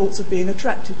from thoughts of being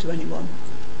attracted to anyone.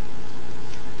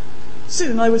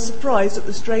 Soon I was surprised at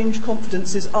the strange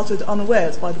confidences uttered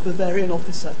unawares by the Bavarian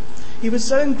officer. He was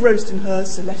so engrossed in her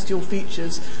celestial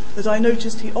features that I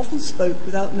noticed he often spoke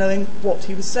without knowing what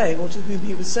he was saying or to whom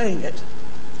he was saying it.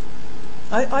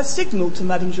 I signalled to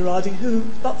Madame Gerardi, who,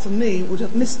 but for me, would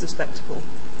have missed the spectacle.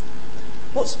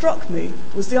 What struck me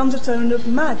was the undertone of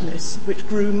madness which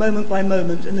grew moment by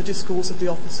moment in the discourse of the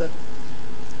officer.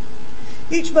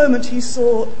 Each moment he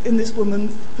saw in this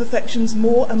woman perfections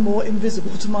more and more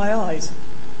invisible to my eyes.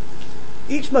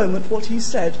 Each moment what he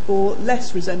said bore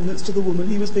less resemblance to the woman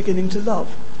he was beginning to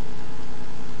love.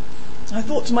 I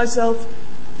thought to myself,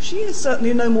 she is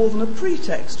certainly no more than a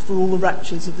pretext for all the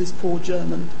raptures of this poor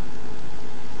German.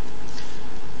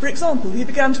 For example, he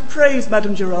began to praise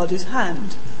Madame Gerardi's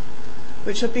hand,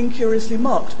 which had been curiously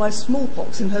marked by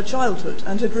smallpox in her childhood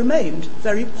and had remained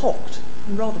very pocked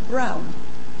and rather brown.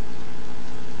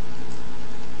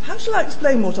 How shall I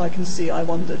explain what I can see, I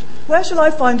wondered. Where shall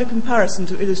I find a comparison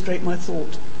to illustrate my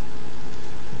thought?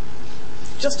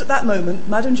 Just at that moment,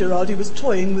 Madame Gerardi was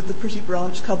toying with the pretty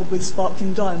branch covered with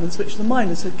sparkling diamonds which the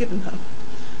miners had given her.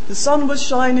 The sun was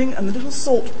shining, and the little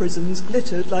salt prisms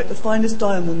glittered like the finest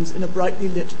diamonds in a brightly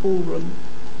lit ballroom.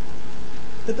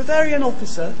 The Bavarian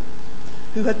officer,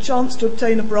 who had chanced to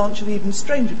obtain a branch of even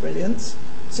stranger brilliance,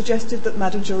 suggested that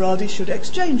Madame Gerardi should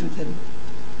exchange with him.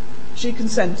 She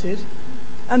consented,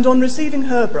 and on receiving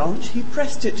her branch, he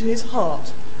pressed it to his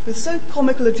heart with so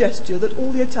comical a gesture that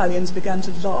all the Italians began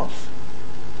to laugh.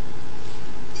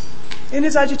 In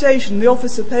his agitation, the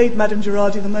officer paid Madame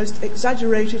Gerardi the most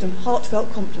exaggerated and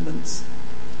heartfelt compliments.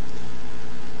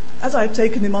 As I had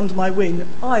taken him under my wing,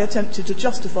 I attempted to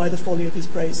justify the folly of his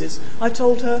praises. I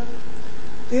told her,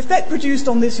 "The effect produced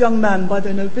on this young man by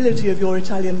the nobility of your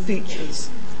Italian features,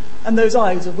 and those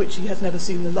eyes of which he has never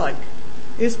seen the like,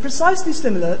 is precisely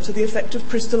similar to the effect of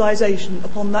crystallization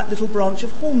upon that little branch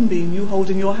of hornbeam you hold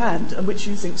in your hand and which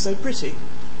you think so pretty.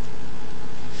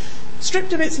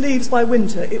 Stripped of its leaves by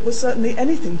winter, it was certainly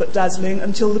anything but dazzling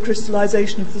until the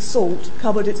crystallization of the salt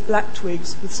covered its black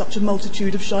twigs with such a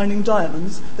multitude of shining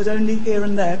diamonds that only here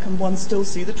and there can one still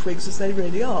see the twigs as they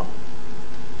really are."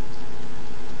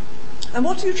 "And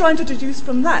what are you trying to deduce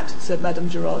from that?" said Madame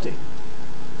Gerardi.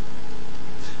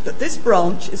 "That this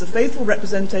branch is a faithful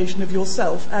representation of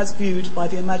yourself as viewed by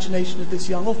the imagination of this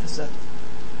young officer.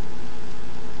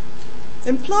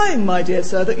 Implying, my dear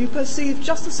sir, that you perceive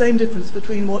just the same difference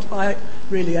between what I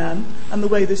really am and the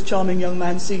way this charming young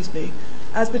man sees me,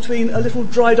 as between a little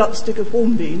dried-up stick of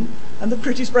hornbeam and the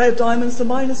pretty spray of diamonds the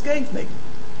miners gave me.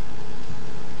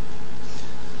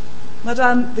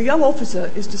 Madame, the young officer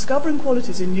is discovering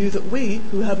qualities in you that we,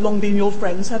 who have long been your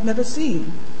friends, have never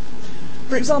seen.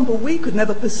 For example, we could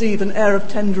never perceive an air of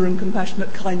tender and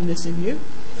compassionate kindness in you.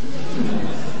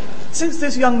 Since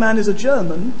this young man is a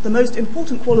German, the most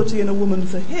important quality in a woman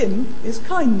for him is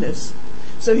kindness,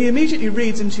 so he immediately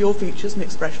reads into your features an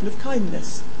expression of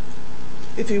kindness.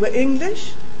 If he were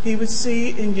English, he would see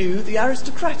in you the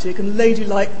aristocratic and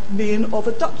ladylike mien of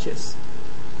a duchess."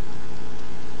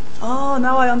 "Ah,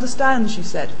 now I understand," she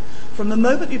said. "From the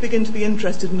moment you begin to be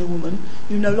interested in a woman,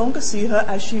 you no longer see her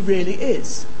as she really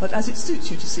is, but as it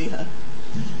suits you to see her.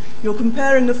 You're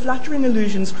comparing the flattering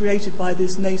illusions created by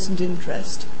this nascent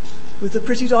interest with the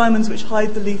pretty diamonds which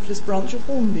hide the leafless branch of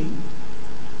hornbeam."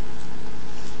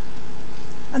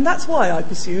 And that's why I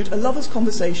pursued a lover's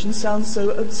conversation sounds so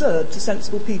absurd to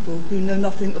sensible people who know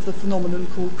nothing of the phenomenon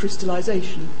called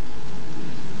crystallization.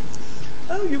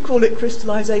 Oh, you call it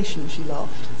crystallization, she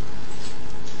laughed.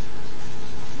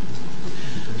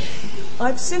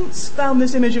 I've since found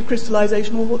this image of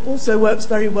crystallization also works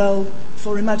very well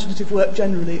for imaginative work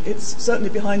generally. It's certainly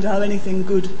behind how anything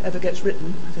good ever gets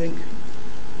written, I think.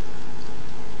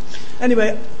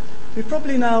 Anyway, we've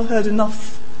probably now heard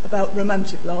enough about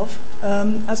romantic love.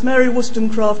 As Mary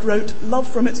Wollstonecraft wrote, love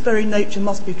from its very nature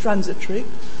must be transitory.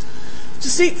 To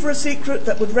seek for a secret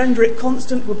that would render it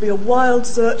constant would be a wild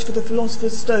search for the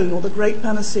philosopher's stone or the great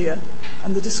panacea,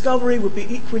 and the discovery would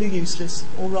be equally useless,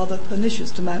 or rather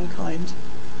pernicious to mankind.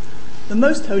 The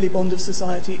most holy bond of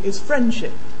society is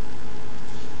friendship.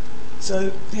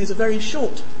 So here's a very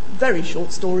short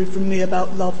story from me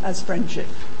about love as friendship.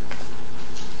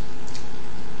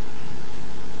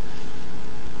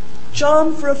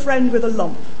 Charm for a friend with a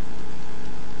lump.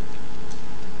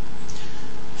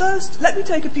 First, let me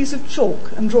take a piece of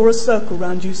chalk and draw a circle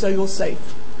round you so you're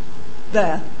safe.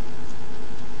 There.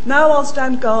 Now I'll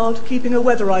stand guard, keeping a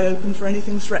weather eye open for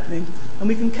anything threatening, and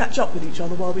we can catch up with each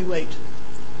other while we wait.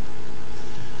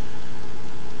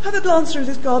 Have a glance through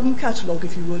this garden catalogue,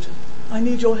 if you would. I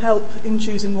need your help in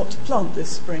choosing what to plant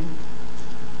this spring.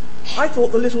 I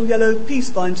thought the little yellow peace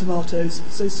vine tomatoes,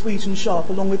 so sweet and sharp,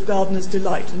 along with Gardener's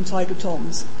Delight and Tiger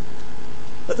Toms.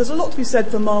 But there's a lot to be said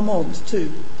for Marmande,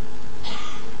 too.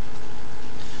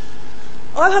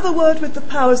 I'll have a word with the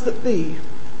powers that be,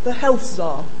 the health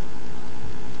czar.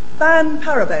 Ban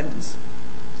parabens.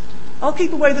 I'll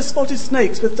keep away the spotted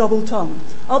snakes with double tongue.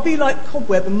 I'll be like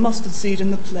cobweb and mustard seed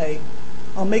in the play.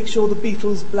 I'll make sure the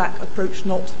beetles black approach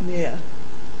not near.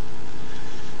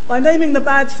 By naming the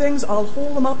bad things, I'll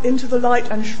haul them up into the light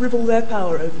and shrivel their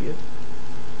power over you.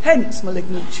 Hence,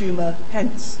 malignant tumour,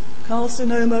 hence.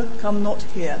 Carcinoma, come not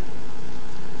here.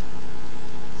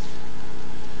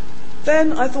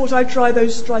 Then I thought I'd try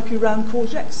those striky round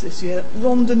courgettes this year,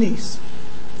 Rondenise.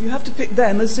 You have to pick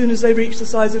them as soon as they reach the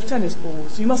size of tennis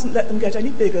balls. You mustn't let them get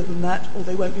any bigger than that, or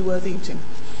they won't be worth eating.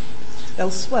 They'll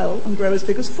swell and grow as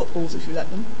big as footballs if you let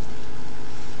them.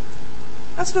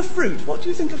 As for fruit, what do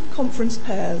you think of conference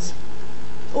pears?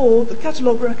 Or the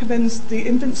catalogue recommends the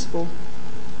invincible,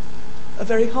 a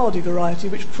very hardy variety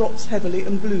which crops heavily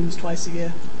and blooms twice a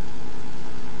year.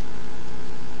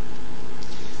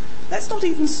 Let's not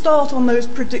even start on those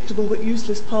predictable but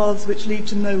useless paths which lead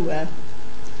to nowhere.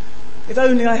 If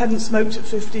only I hadn't smoked at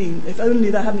 15, if only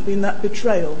there hadn't been that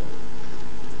betrayal,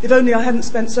 if only I hadn't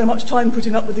spent so much time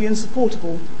putting up with the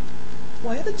insupportable.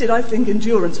 Why ever did I think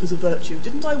endurance was a virtue?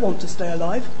 Didn't I want to stay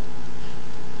alive?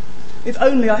 If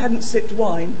only I hadn't sipped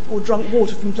wine or drunk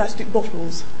water from plastic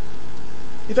bottles.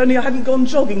 If only I hadn't gone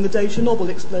jogging the day Chernobyl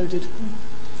exploded.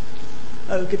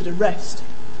 Oh, give it a rest.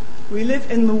 We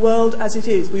live in the world as it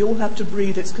is. We all have to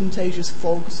breathe its contagious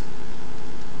fogs.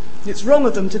 It's wrong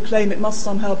of them to claim it must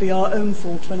somehow be our own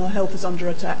fault when our health is under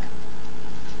attack.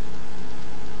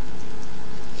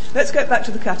 Let's get back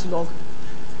to the catalogue.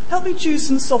 Help me choose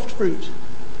some soft fruit.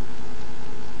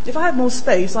 If I had more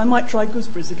space, I might try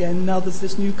gooseberries again, now there's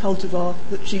this new cultivar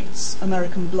that cheats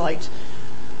American blight.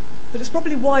 But it's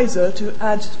probably wiser to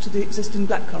add to the existing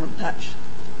blackcurrant patch.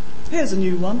 Here's a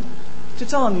new one,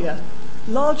 Titania.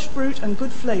 Large fruit and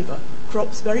good flavour,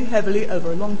 crops very heavily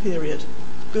over a long period.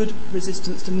 Good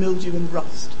resistance to mildew and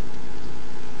rust.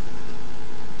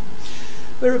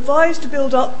 We're advised to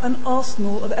build up an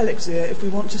arsenal of elixir if we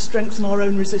want to strengthen our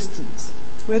own resistance.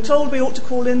 We're told we ought to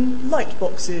call in light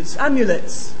boxes,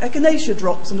 amulets, echinacea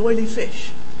drops and oily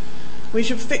fish. We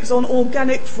should fix on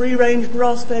organic, free-range,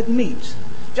 grass-fed meat,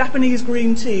 Japanese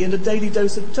green tea and a daily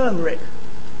dose of turmeric.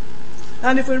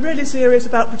 And if we're really serious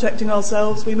about protecting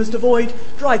ourselves, we must avoid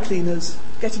dry cleaners,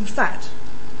 getting fat,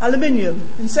 aluminium,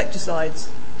 insecticides.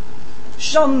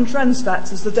 Shun trans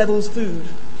fats as the devil's food.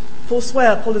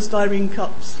 Forswear polystyrene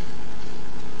cups.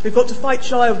 We've got to fight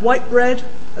shy of white bread,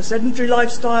 a sedentary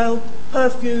lifestyle,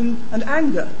 perfume and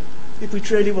anger if we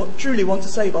truly want to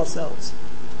save ourselves.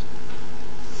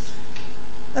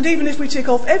 And even if we tick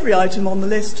off every item on the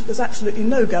list, there's absolutely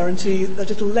no guarantee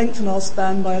that it'll lengthen our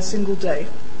span by a single day.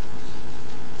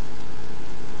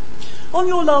 On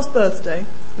your last birthday,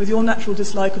 with your natural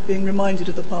dislike of being reminded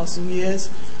of the passing years,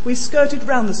 we skirted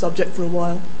round the subject for a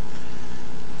while.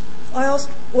 I asked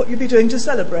what you'd be doing to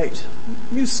celebrate.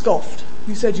 You scoffed.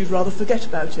 You said you'd rather forget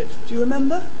about it. Do you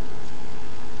remember?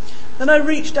 Then I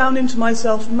reached down into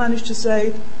myself and managed to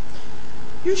say,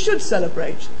 you should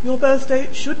celebrate. Your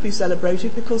birthday should be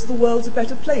celebrated because the world's a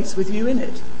better place with you in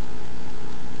it.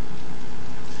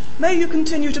 May you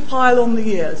continue to pile on the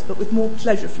years, but with more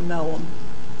pleasure from now on.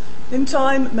 In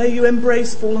time, may you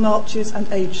embrace fallen arches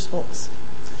and age spots.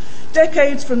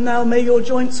 Decades from now, may your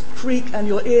joints creak and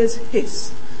your ears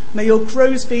hiss. May your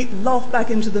crow's feet laugh back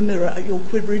into the mirror at your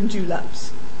quivering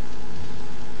dewlaps.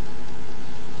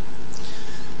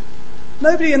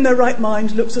 Nobody in their right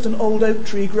mind looks at an old oak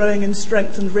tree growing in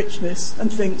strength and richness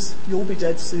and thinks, you'll be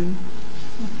dead soon.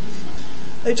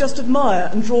 They just admire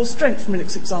and draw strength from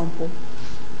its example.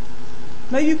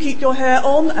 May you keep your hair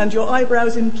on and your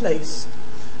eyebrows in place.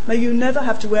 May you never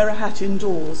have to wear a hat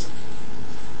indoors.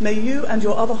 May you and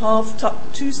your other half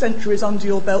tuck 2 centuries under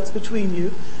your belts between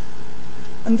you,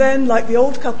 and then, like the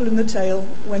old couple in the tale,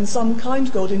 when some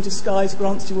kind God in disguise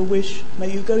grants you a wish,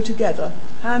 may you go together,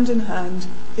 hand in hand,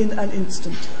 in an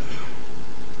instant.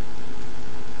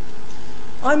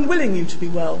 I'm willing you to be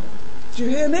well. Do you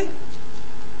hear me?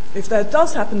 If there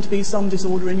does happen to be some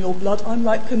disorder in your blood, I'm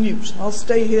like Canute. I'll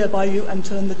stay here by you and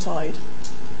turn the tide.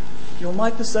 You're my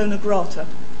persona grata.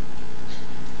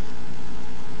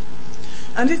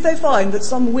 And if they find that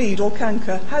some weed or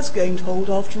canker has gained hold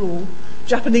after all,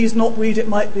 Japanese knotweed it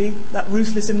might be, that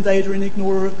ruthless invader and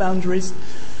ignorer of boundaries,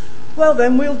 well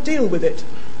then we'll deal with it.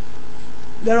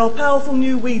 There are powerful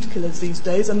new weed killers these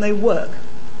days, and they work.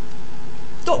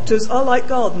 Doctors are like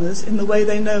gardeners in the way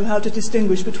they know how to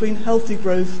distinguish between healthy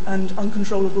growth and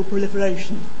uncontrollable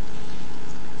proliferation.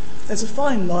 There's a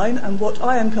fine line, and what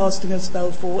I am casting a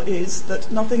spell for is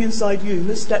that nothing inside you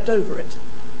has stepped over it.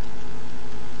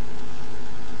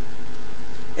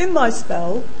 In my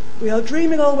spell, we are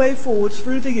dreaming our way forward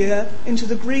through the year into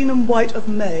the green and white of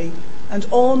May and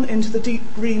on into the deep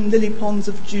green lily ponds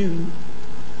of June.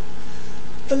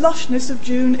 The lushness of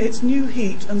June, its new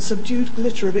heat and subdued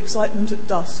glitter of excitement at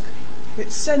dusk,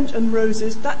 its scent and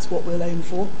roses, that's what we'll aim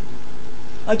for.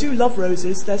 I do love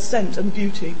roses, their scent and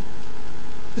beauty,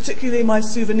 particularly my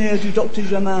souvenir du Dr.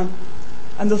 Germain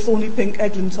and the thorny pink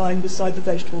eglantine beside the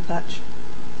vegetable patch.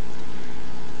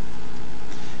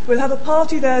 We'll have a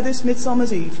party there this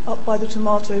Midsummer's Eve, up by the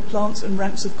tomato plants and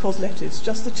ranks of coslettids,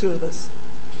 just the 2 of us.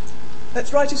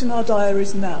 Let's write it in our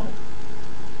diaries now.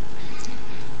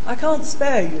 I can't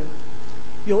spare you.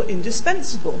 You're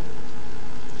indispensable.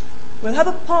 We'll have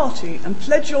a party and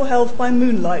pledge your health by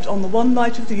moonlight on the one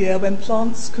night of the year when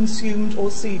plants, consumed or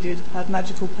seeded, have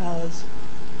magical powers.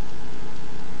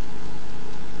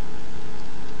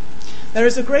 There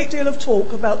is a great deal of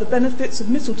talk about the benefits of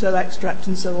mistletoe extract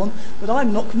and so on, but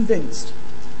I'm not convinced.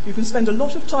 You can spend a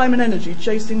lot of time and energy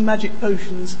chasing magic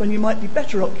potions when you might be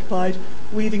better occupied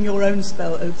weaving your own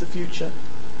spell over the future.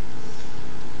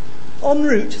 En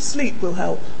route, sleep will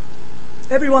help.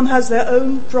 Everyone has their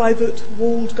own private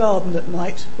walled garden at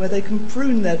night where they can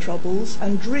prune their troubles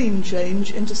and dream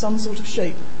change into some sort of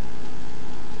shape.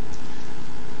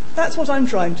 That's what I'm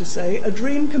trying to say. A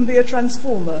dream can be a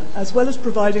transformer, as well as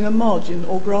providing a margin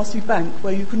or grassy bank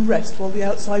where you can rest while the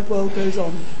outside world goes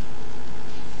on.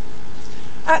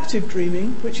 Active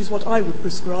dreaming, which is what I would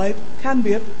prescribe, can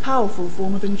be a powerful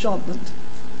form of enchantment.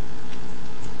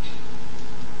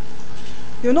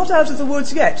 You're not out of the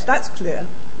woods yet, that's clear,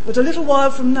 but a little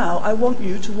while from now I want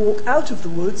you to walk out of the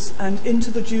woods and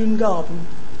into the June garden.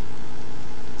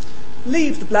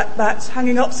 Leave the black bats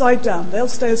hanging upside down, they'll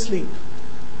stay asleep.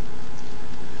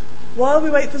 While we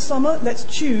wait for summer, let's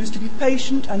choose to be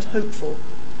patient and hopeful.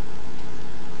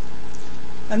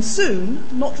 And soon,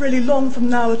 not really long from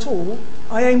now at all,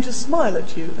 I aim to smile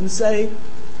at you and say,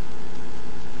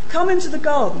 "Come into the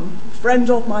garden, friend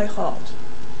of my heart."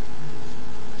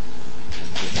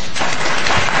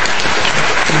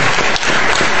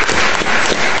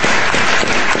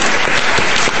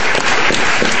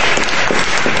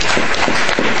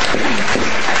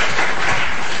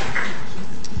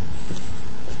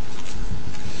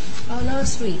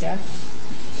 Reader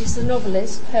is the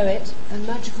novelist, poet and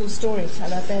magical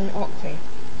storyteller Ben Okri,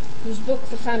 whose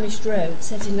book The Famished Road,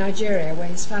 set in Nigeria where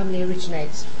his family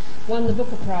originates, won the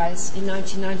Booker Prize in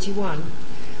 1991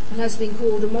 and has been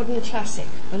called a modern classic,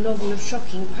 a novel of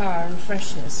shocking power and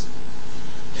freshness.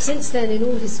 Since then, in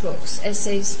all his books,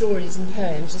 essays, stories and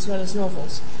poems, as well as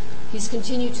novels, he's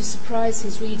continued to surprise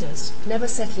his readers, never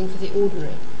settling for the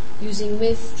ordinary, using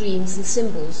myth, dreams and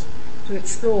symbols to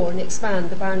explore and expand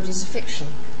the boundaries of fiction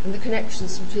and the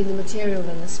connections between the material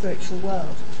and the spiritual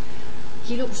world.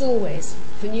 He looks always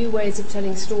for new ways of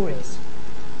telling stories.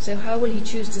 So how will he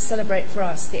choose to celebrate for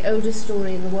us the oldest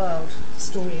story in the world, the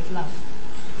story of love?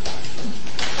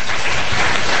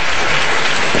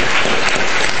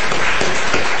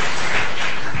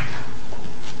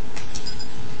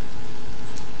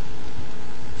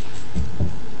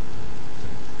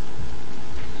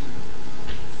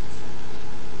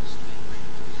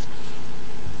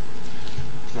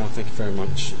 Thank you very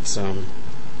much. It's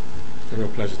a real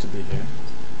pleasure to be here.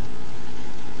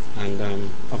 And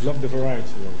I've loved the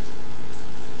variety of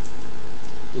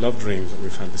love dreams that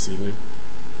we've had this evening.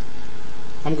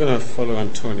 I'm going to follow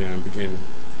Antonia and begin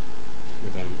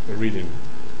with a reading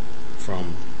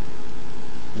from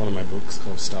one of my books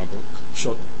called Star Book,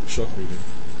 short reading.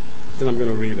 Then I'm going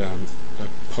to read a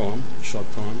poem,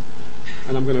 short poem,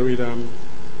 and I'm going to read a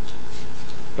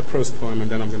prose poem,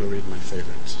 and then I'm going to read my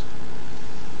favorite.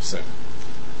 So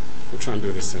we'll try and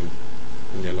do this in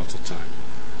the allotted time.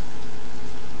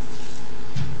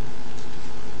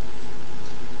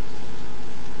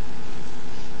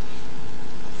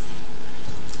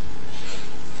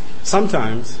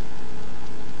 Sometimes,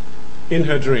 in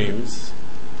her dreams,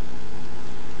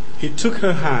 he took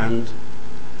her hand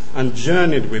and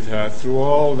journeyed with her through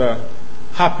all the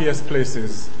happiest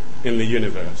places in the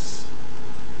universe,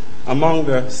 among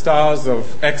the stars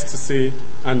of ecstasy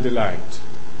and delight,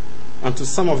 and to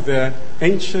some of their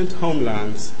ancient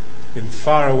homelands in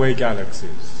faraway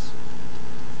galaxies.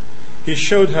 He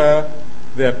showed her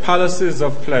their palaces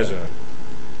of pleasure,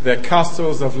 their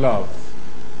castles of love,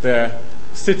 their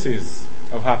cities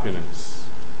of happiness.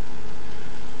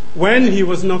 When he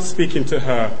was not speaking to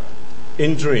her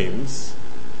in dreams,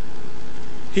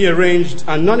 he arranged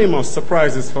anonymous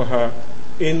surprises for her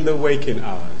in the waking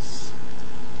hours.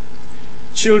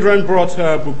 Children brought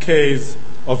her bouquets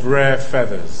of rare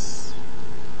feathers.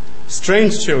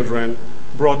 Strange children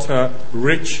brought her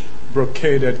rich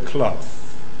brocaded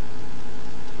cloth.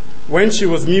 When she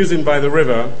was musing by the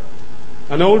river,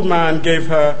 an old man gave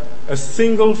her a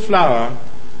single flower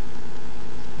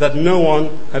that no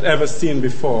one had ever seen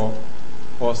before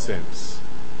or since.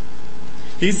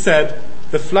 He said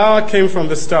the flower came from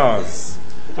the stars,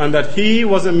 and that he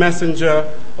was a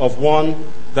messenger of one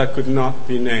that could not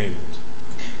be named.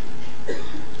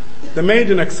 The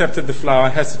maiden accepted the flower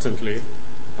hesitantly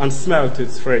and smelt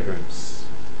its fragrance.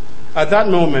 At that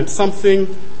moment,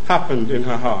 something happened in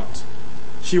her heart.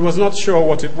 She was not sure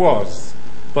what it was,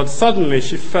 but suddenly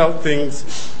she felt things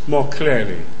more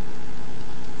clearly.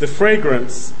 The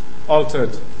fragrance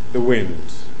altered the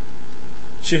wind.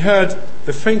 She heard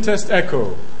the faintest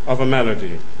echo of a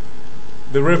melody.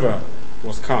 The river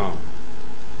was calm.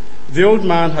 The old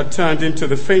man had turned into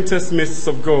the faintest mists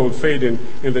of gold fading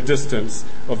in the distance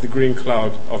of the green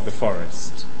cloud of the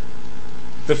forest.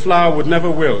 The flower would never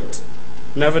wilt,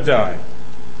 never die,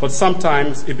 but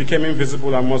sometimes it became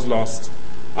invisible and was lost,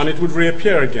 and it would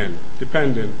reappear again,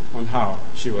 depending on how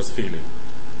she was feeling.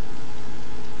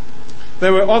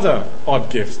 There were other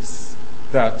odd gifts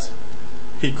that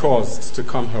he caused to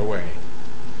come her way.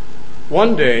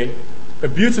 One day, a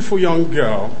beautiful young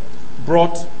girl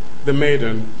brought the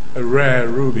maiden a rare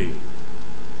ruby.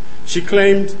 She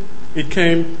claimed it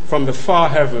came from the far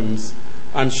heavens,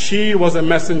 and she was a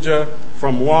messenger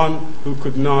from one who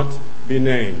could not be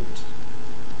named.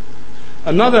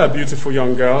 Another beautiful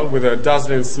young girl with a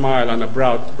dazzling smile and a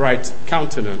bright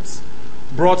countenance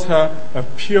brought her a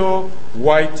pure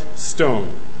white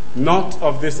stone, not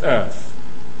of this earth,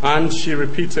 and she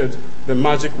repeated the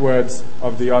magic words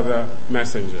of the other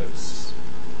messengers.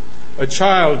 A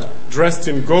child dressed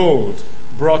in gold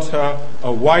brought her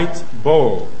a white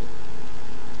bowl.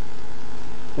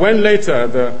 When later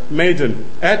the maiden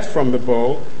ate from the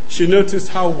bowl, she noticed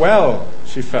how well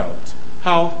she felt,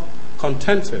 how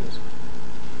contented.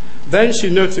 Then she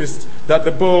noticed that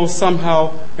the bowl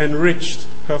somehow enriched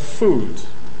her food,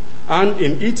 and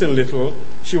in eating little,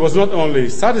 she was not only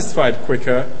satisfied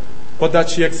quicker, but that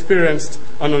she experienced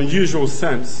an unusual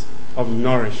sense of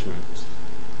nourishment.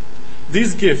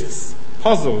 These gifts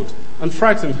puzzled and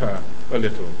frightened her a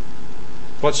little,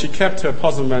 but she kept her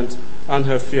puzzlement and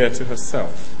her fear to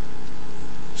herself.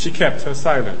 She kept her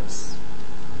silence.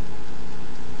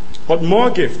 But more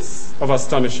gifts of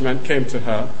astonishment came to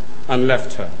her and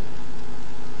left her.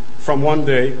 From one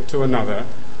day to another,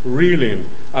 reeling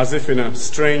as if in a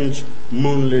strange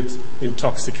moonlit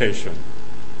intoxication.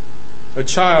 A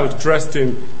child dressed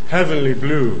in heavenly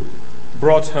blue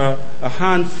brought her a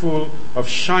handful of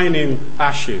shining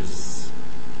ashes,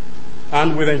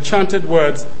 and with enchanted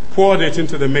words poured it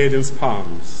into the maiden's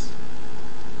palms.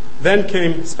 Then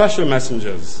came special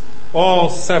messengers, all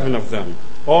 7 of them,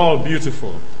 all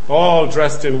beautiful, all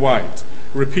dressed in white,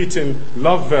 repeating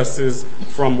love verses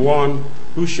from one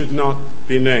who should not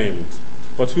be named,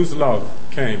 but whose love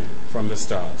came from the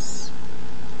stars.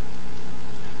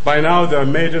 By now the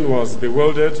maiden was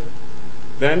bewildered,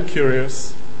 then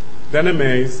curious, then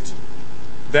amazed,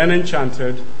 then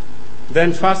enchanted,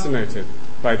 then fascinated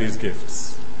by these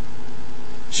gifts.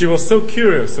 She was so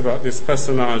curious about this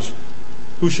personage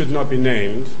who should not be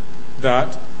named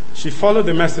that she followed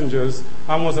the messengers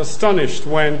and was astonished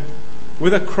when,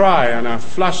 With a cry and a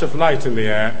flash of light in the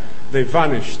air, they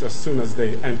vanished as soon as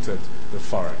they entered the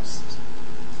forest.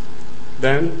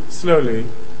 Then, slowly,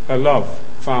 her love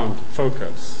found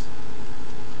focus.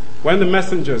 When the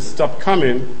messengers stopped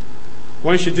coming,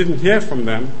 when she didn't hear from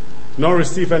them, nor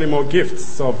receive any more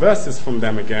gifts or verses from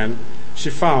them again,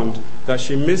 she found that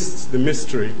she missed the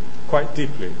mystery quite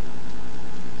deeply.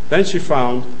 Then she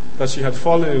found that she had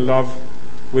fallen in love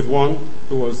with one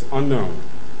who was unknown,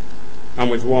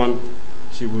 and with one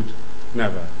she would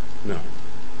never know.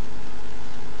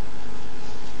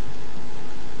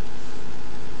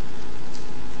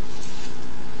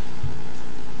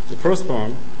 The prose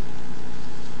poem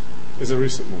is a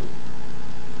recent one.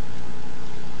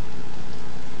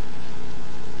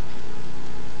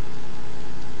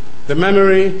 The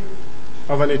memory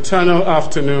of an eternal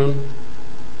afternoon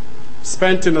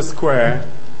spent in a square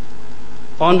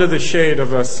under the shade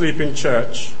of a sleeping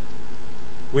church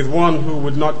with one who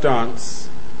would not dance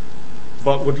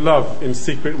but would love in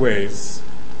secret ways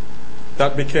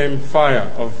that became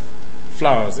fire of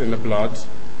flowers in the blood.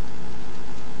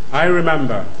 I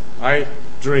remember, I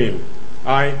dream,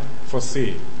 I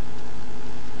foresee.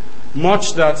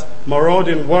 Much that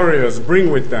marauding warriors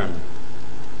bring with them,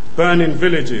 burning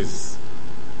villages,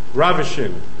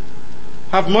 ravishing,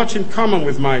 have much in common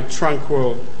with my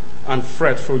tranquil and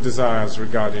fretful desires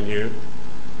regarding you.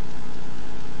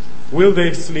 Will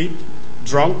they sleep,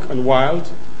 drunk and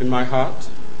wild, in my heart?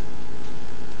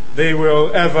 They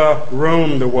will ever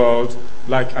roam the world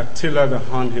like Attila the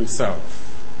Hun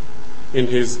himself, in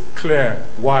his clear,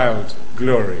 wild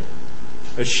glory,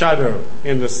 a shadow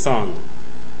in the sun,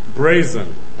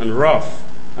 brazen and rough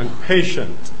and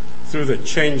patient through the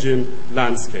changing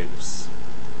landscapes.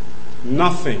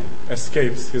 Nothing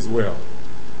escapes his will.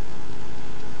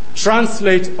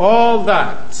 Translate all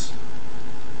that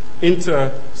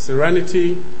into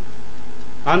serenity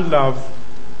and love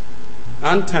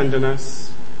and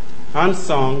tenderness and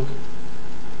song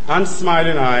and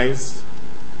smiling eyes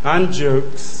and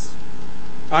jokes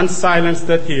and silence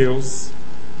that heals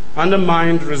and a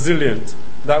mind resilient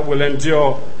that will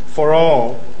endure for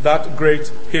all that great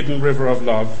hidden river of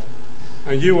love,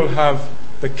 and you will have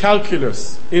the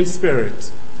calculus in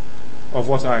spirit of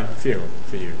what I feel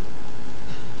for you.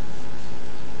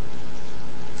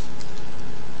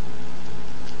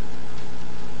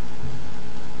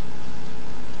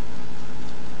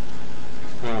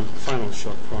 Final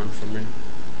short poem from me.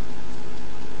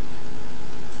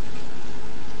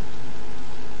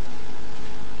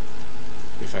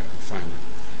 If I can find it.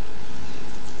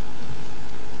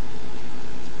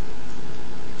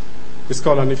 It's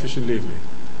called And If You Should Leave Me.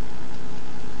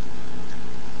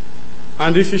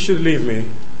 And if you should leave me,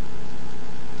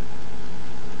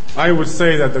 I would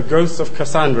say that the ghost of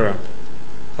Cassandra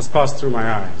has passed through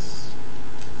my eyes.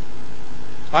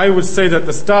 I would say that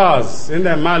the stars, in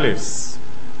their malice,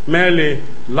 merely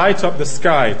light up the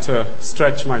sky to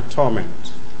stretch my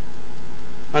torment,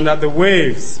 and that the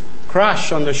waves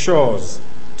crash on the shores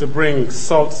to bring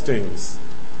salt stings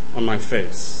on my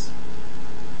face.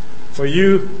 For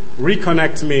you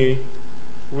reconnect me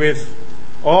with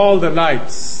all the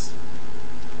lights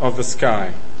of the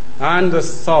sky, and the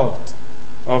salt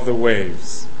of the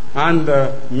waves, and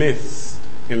the myths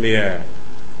in the air.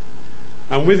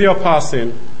 And with your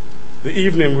passing, the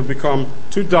evening would become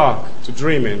too dark to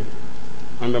dream in,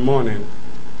 and the morning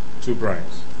too bright.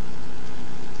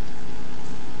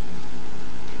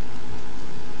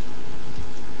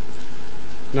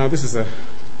 Now this is the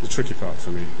tricky part for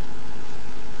me.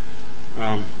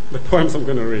 The poems I'm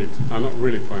going to read are not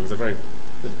really poems, they're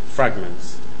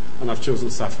fragments, and I've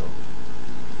chosen Sappho.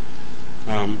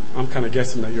 I'm kind of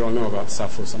guessing that you all know about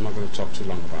Sappho, so I'm not going to talk too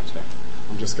long about her.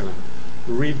 I'm just going to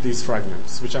read these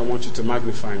fragments, which I want you to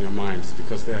magnify in your minds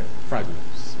because they're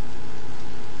fragments.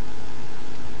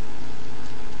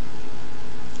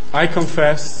 I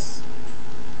confess,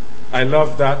 I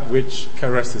love that which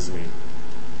caresses me.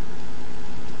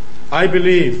 I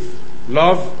believe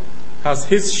love has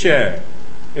his share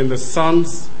in the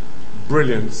sun's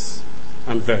brilliance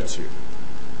and virtue.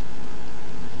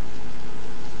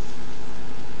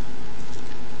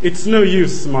 It's no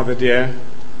use, mother dear.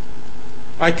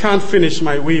 I can't finish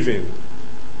my weaving.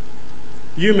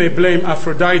 You may blame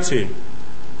Aphrodite.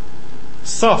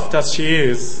 Soft as she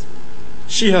is,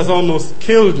 she has almost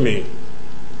killed me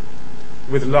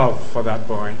with love for that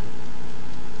boy.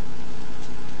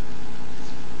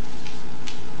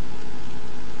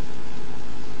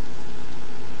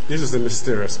 This is the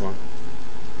mysterious one.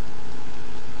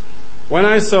 When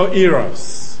I saw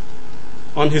Eros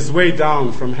on his way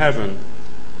down from heaven,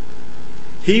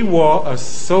 he wore a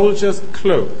soldier's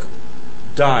cloak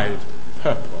dyed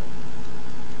purple.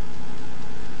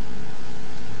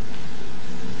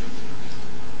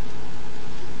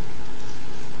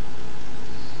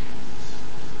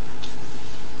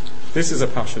 This is a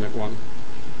passionate one.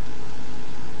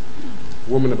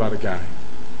 Woman about a guy.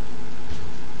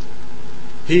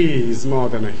 He is more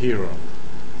than a hero.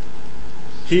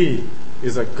 He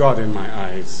is a god in my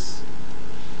eyes.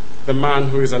 The man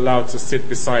who is allowed to sit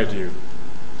beside you.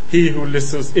 He who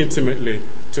listens intimately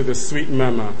to the sweet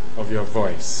murmur of your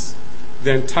voice.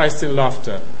 The enticing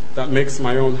laughter that makes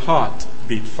my own heart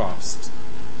beat fast.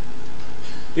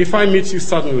 If I meet you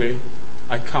suddenly,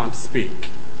 I can't speak.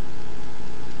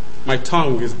 My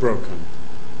tongue is broken.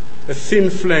 A thin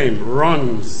flame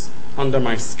runs under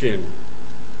my skin.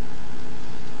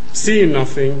 Seeing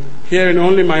nothing, hearing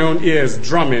only my own ears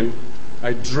drumming,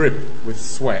 I drip with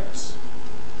sweat.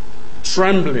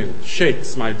 Trembling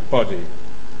shakes my body,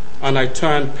 and I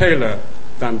turn paler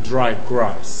than dry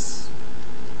grass.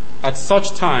 At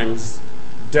such times,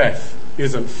 death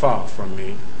isn't far from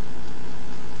me.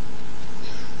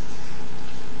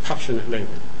 Passionate lady.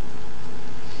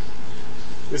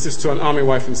 This is to an army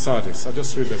wife in Sardis. I'll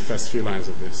just read the first few lines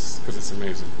of this because it's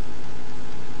amazing.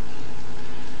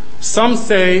 Some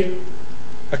say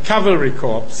a cavalry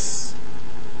corps.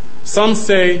 Some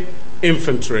say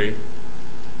infantry.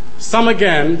 Some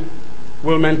again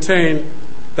will maintain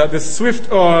that the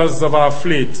swift oars of our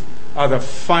fleet are the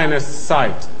finest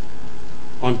sight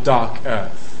on dark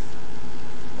earth.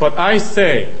 But I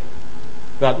say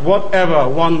that whatever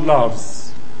one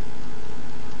loves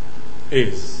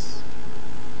is.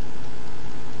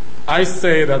 I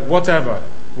say that whatever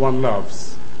one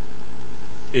loves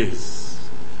is.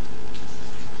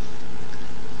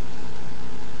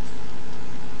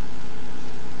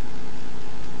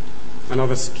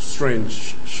 Another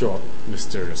strange, short,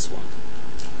 mysterious one.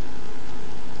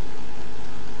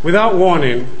 Without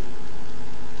warning,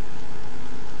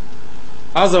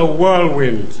 as a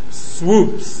whirlwind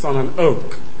swoops on an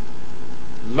oak,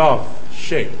 love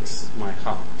shakes my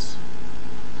heart.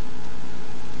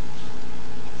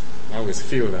 I always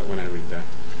feel that when I read that.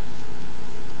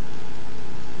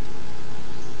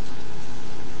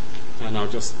 And I'll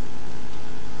just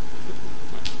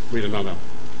read another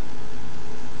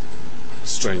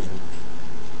strange one.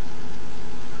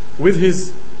 With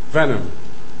his venom,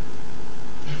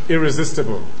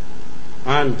 irresistible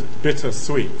and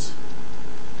bittersweet,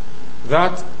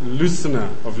 that loosener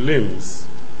of limbs,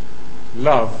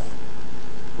 love,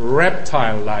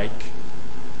 reptile-like,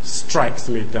 strikes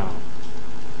me down.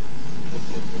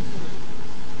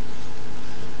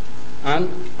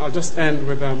 And I'll just end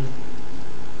with an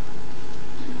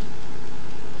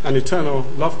eternal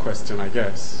love question, I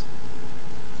guess.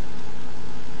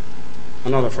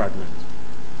 Another fragment.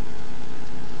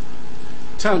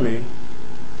 Tell me,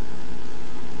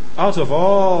 out of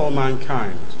all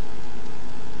mankind,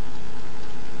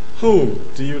 whom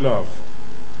do you love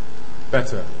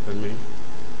better than me?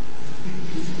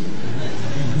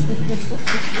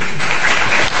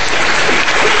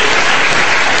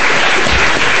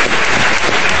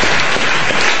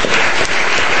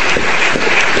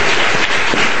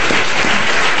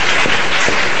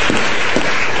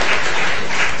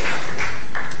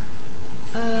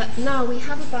 Now we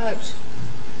have about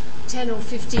 10 or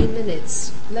 15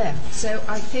 minutes left, so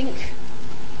I think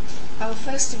I'll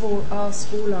first of all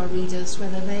ask all our readers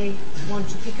whether they want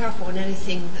to pick up on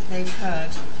anything that they've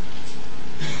heard,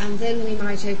 and then we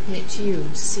might open it to you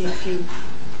to see if you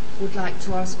would like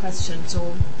to ask questions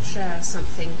or share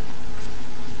something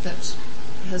that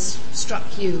has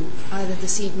struck you either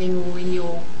this evening or in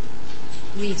your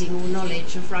reading or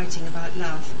knowledge of writing about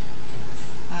love.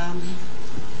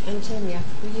 Antonia,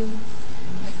 will you?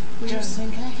 I don't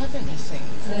think I have anything.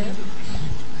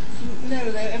 No,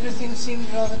 everything seemed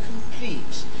rather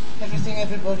complete. Everything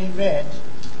everybody read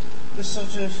was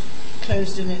sort of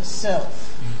closed in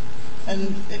itself.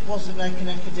 And it wasn't like an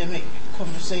academic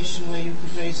conversation where you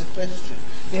could raise a question.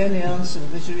 The only answer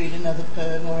would be to read another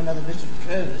poem or another bit of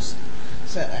prose.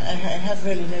 So I have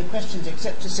really no questions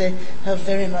except to say how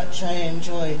very much I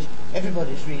enjoyed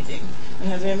everybody's reading and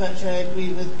how very much I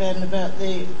agree with Ben about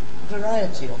the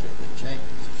variety of it, which I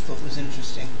thought was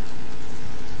interesting.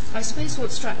 I suppose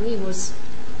what struck me was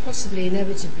possibly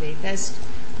inevitably there's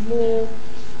more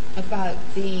about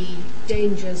the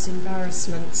dangers,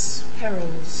 embarrassments,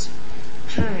 perils,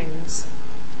 pangs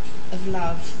of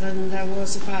love than there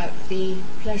was about the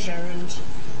pleasure and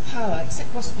power,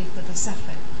 except possibly for the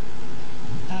Sappho.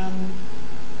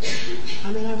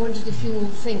 I wondered if you all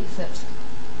think that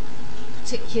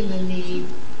particularly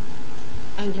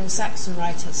Anglo-Saxon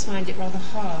writers find it rather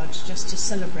hard just to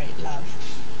celebrate love,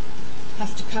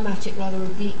 have to come at it rather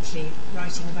obliquely,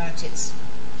 writing about its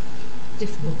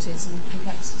difficulties and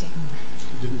complexity.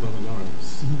 You didn't bother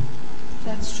Lawrence.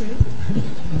 That's true.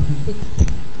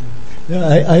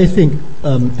 Yeah, I think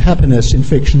happiness in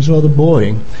fiction is rather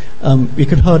boring. We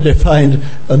can hardly find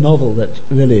a novel that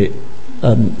really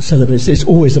celebrates. It's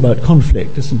always about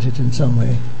conflict, isn't it, in some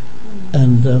way,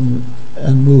 and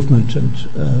movement and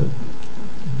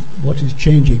what is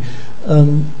changing.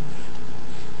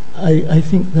 I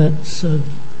think that's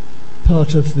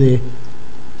part of the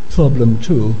problem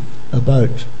too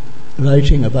about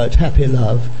writing about happy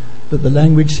love, that the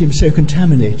language seems so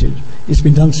contaminated. It's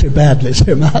been done so badly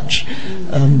so much.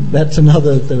 That's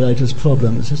another of the writer's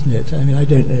problems, isn't it? I mean, I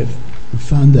don't know if you've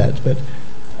found that, but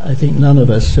I think none of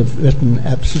us have written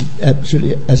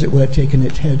absolutely, as it were, taken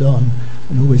it head on,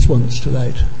 and always wants to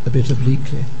write a bit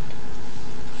obliquely.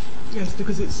 Yes,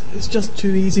 because it's just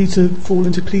too easy to fall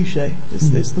into cliché.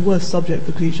 It's the worst subject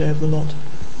for cliché of the lot.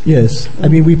 Yes, I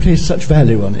mean, we place such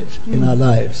value on it in our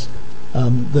lives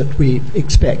that we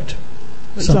expect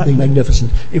something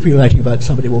magnificent. If we were writing about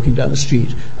somebody walking down the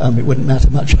street, it wouldn't matter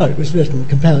much how it was written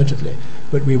comparatively,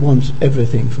 but we want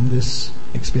everything from this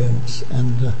experience.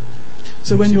 And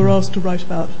so when you're asked to write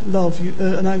about love,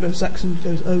 an Anglo-Saxon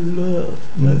goes, "Oh, love,"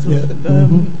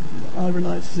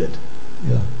 ironises it.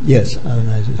 Yeah. Yes,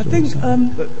 ironises. I think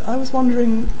I was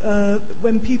wondering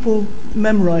when people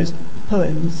memorise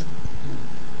poems,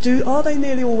 are they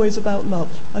nearly always about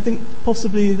love? I think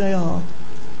possibly they are.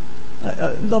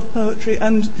 Love poetry,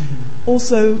 and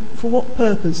also for what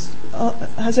purpose?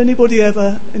 Has anybody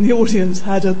ever in the audience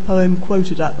had a poem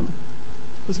quoted at them?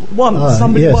 Because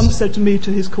somebody once said to me,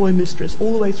 to his coy mistress,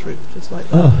 all the way through, just like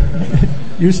that. Oh,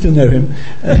 you still know him.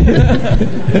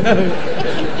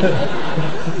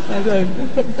 I don't.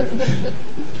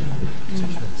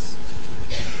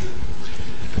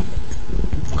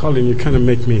 Colin, you kind of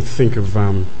make me think of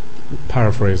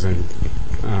paraphrasing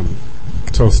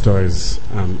Tolstoy's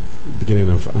beginning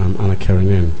of Anna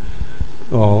Karenina.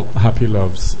 All happy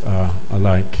loves are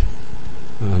alike,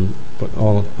 but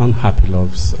all unhappy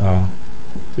loves are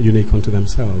unique unto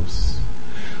themselves.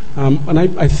 And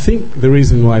I think the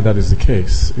reason why that is the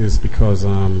case is because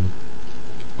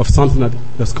of something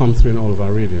that's come through in all of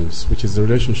our readings, which is the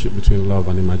relationship between love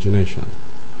and imagination.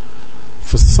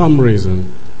 For some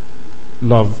reason,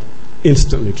 love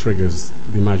instantly triggers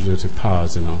the imaginative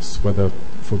powers in us, whether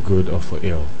for good or for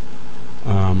ill.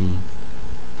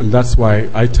 And that's why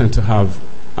I tend to have,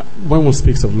 when one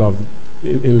speaks of love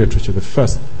in literature, the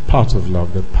first part of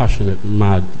love, the passionate,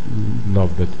 mad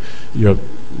love that you're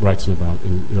writing about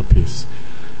in your piece,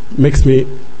 makes me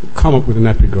come up with an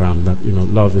epigram that,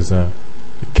 love is a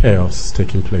chaos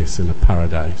taking place in a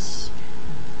paradise,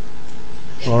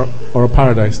 or a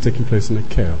paradise taking place in a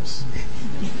chaos.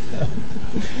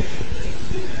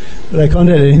 But I can't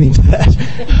add anything to that.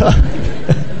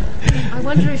 I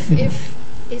wonder if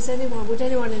would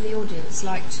anyone in the audience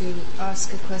like to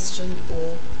ask a question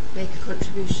or make a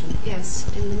contribution? Yes,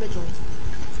 in the middle.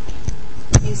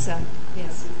 You, sir.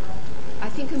 Yes. I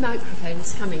think a microphone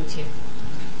is coming to you.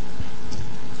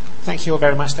 Thank you all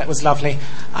very much. That was lovely.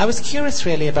 I was curious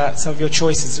really about some of your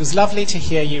choices. It was lovely to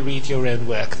hear you read your own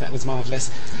work. That was marvellous.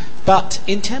 But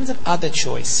in terms of other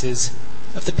choices,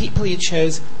 of the people you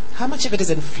chose, how much of it is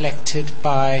inflected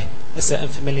by a certain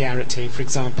familiarity? For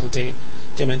example, Dame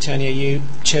Antonia, you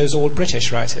chose all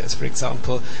British writers, for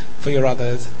example, for your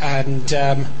others. And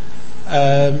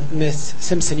Miss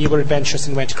Simpson, you were adventurous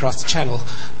and went across the channel.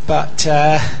 But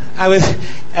Mr.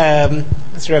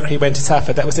 Okri went to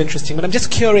Safford. That was interesting. But I'm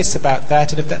just curious about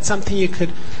that, and if that's something you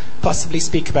could possibly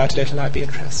speak about a little, I'd be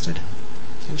interested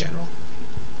in general.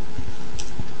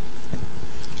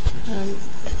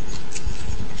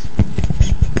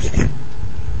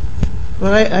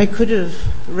 Well, I could have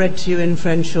read to you in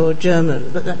French or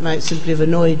German, but that might simply have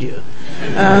annoyed you.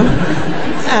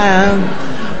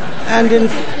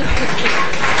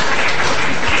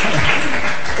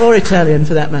 Or Italian,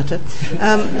 for that matter.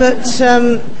 But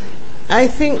I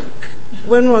think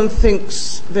when one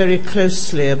thinks very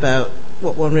closely about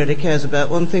what one really cares about,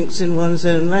 one thinks in one's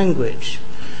own language.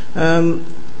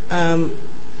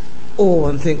 Or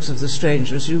one thinks of the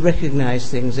strangeness. You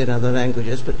recognise things in other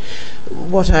languages, but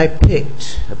what I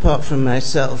picked, apart from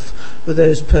myself, were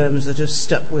those poems that have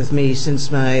stuck with me since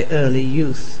my early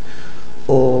youth,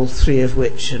 all three of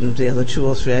which, and the other two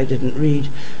or three I didn't read,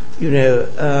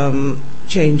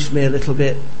 changed me a little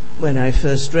bit when I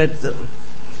first read them.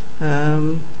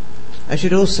 I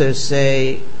should also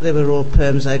say they were all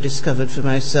poems I discovered for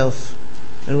myself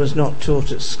and was not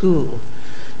taught at school.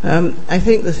 I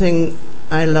think the thing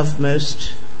I love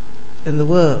most in the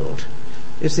world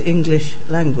is the English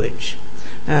language,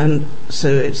 and so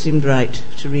it seemed right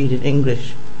to read in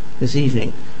English this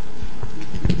evening.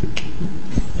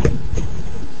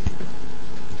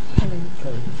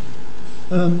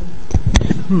 Helen.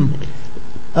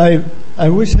 I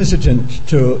was hesitant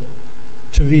to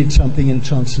read something in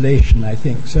translation. I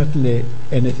think certainly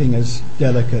anything as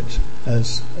delicate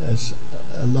as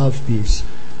a love piece.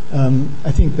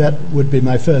 I think that would be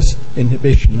my first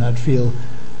inhibition. I'd feel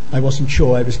I wasn't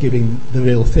sure I was giving the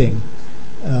real thing.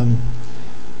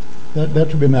 That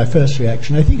would be my first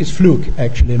reaction. I think it's fluke,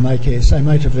 actually, in my case. I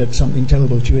might have read something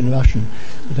terrible to you in Russian,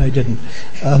 but I didn't.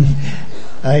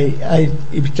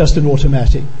 It was just an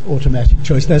automatic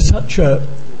choice. There's such a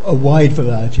wide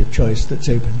variety of choice that's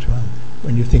open to one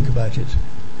when you think about it.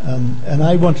 And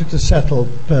I wanted to settle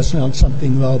personally on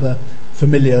something rather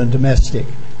familiar and domestic,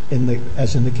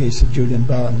 as in the case of Julian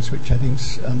Barnes, which I think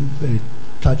is a very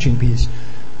touching piece.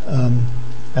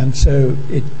 And so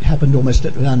it happened almost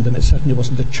at random. It certainly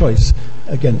wasn't a choice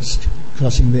against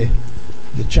crossing the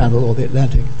Channel or the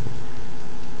Atlantic.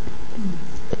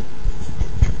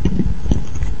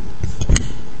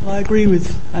 I agree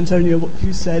with Antonio what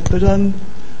you said, but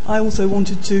I also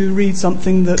wanted to read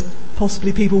something that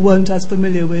possibly people weren't as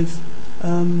familiar with,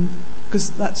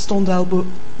 because that Stendhal book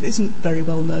isn't very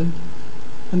well known,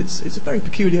 and it's a very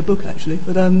peculiar book actually.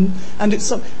 But and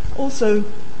it's also,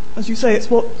 as you say, it's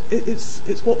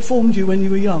what formed you when you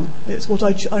were young. It's what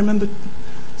I remember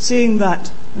seeing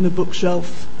that in a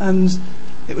bookshelf, and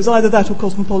it was either that or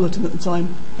Cosmopolitan at the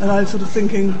time, and I was sort of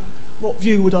thinking, what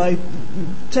view would I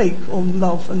take on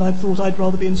love? And I thought I'd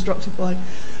rather be instructed by...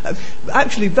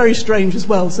 actually, very strange as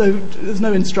well, so there's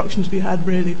no instruction to be had,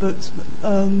 really. But,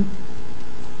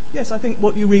 yes, I think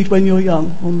what you read when you're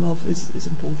young on love is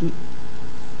important.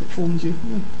 It forms you,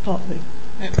 partly.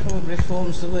 It probably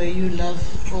forms the way you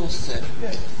love also.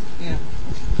 Yes. Yeah.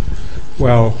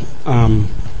 Well,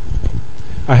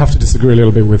 I have to disagree a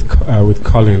little bit with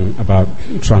Colin about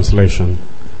translation,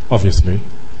 obviously.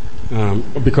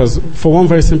 Because for one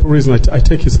very simple reason, I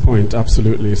take his point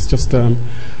absolutely. It's just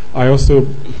I also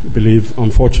believe,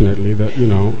 unfortunately, that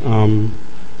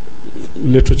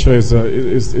literature is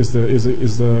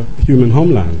the human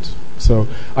homeland. So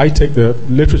I take the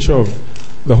literature of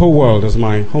the whole world as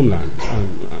my homeland.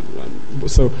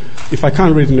 So if I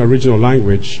can't read in the original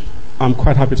language, I'm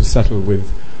quite happy to settle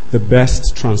with the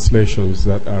best translations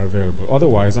that are available.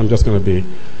 Otherwise, I'm just going to be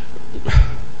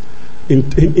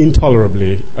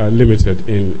intolerably limited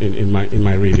in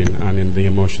my reading and in the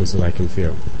emotions that I can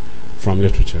feel from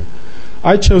literature.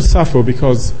 I chose Sappho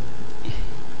because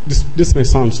this may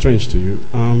sound strange to you,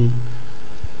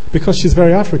 because she's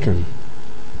very African.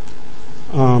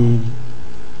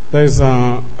 There's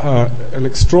an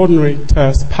extraordinary,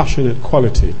 terse, passionate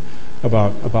quality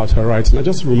about her writing. It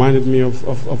just reminded me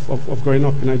of growing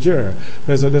up in Nigeria.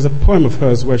 There's a poem of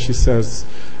hers where she says,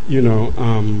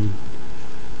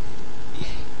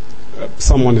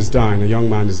 someone is dying, a young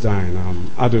man is dying,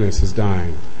 Adonis is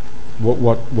dying.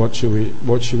 What should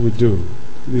we do?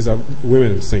 These are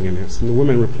women singing it, and the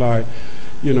women reply,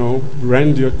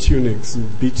 rend your tunics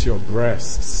and beat your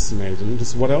breasts, maiden.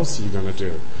 Just what else are you going to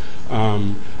do?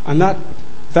 And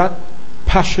that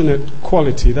passionate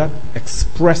quality, that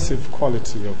expressive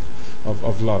quality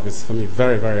of love is for me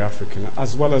very, very African,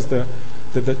 as well as the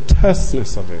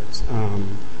terseness of it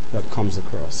that comes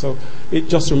across. So it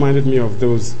just reminded me of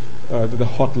those the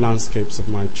hot landscapes of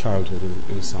my childhood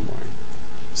in some way.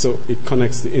 So it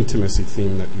connects the intimacy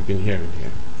theme that you've been hearing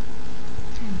here.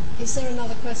 Is there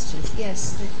another question?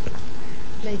 Yes, the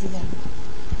lady there.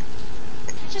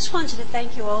 I just wanted to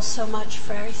thank you all so much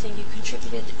for everything you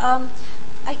contributed.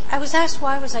 I was asked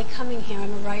why was I coming here.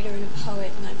 I'm a writer and a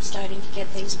poet, and I'm starting to get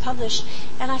things published.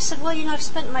 And I said, well, I've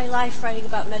spent my life writing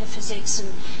about metaphysics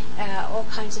and all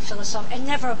kinds of philosophy, and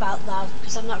never about love,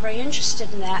 because I'm not very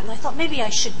interested in that. And I thought maybe I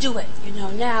should do it,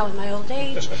 now in my old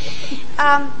age.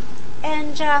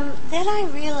 And then I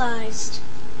realized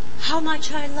how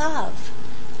much I love.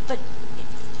 But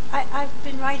I've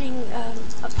been writing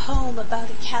a poem about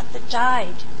a cat that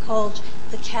died called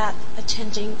The Cat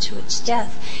Attending to Its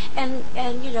Death. And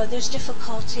there's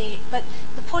difficulty, but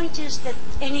the point is that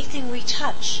anything we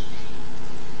touch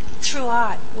through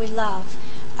art, we love.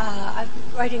 I'm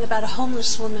writing about a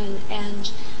homeless woman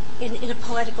and in a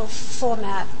poetical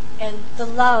format, and the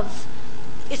love,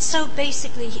 it's so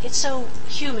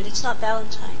human. It's not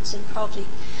Valentine's and probably,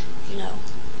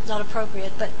 not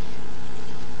appropriate, but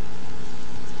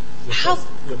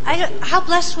how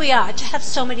blessed we are to have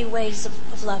so many ways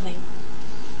of loving,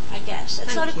 I guess.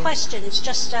 It's not a question. It's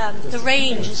just the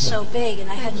range is so big, and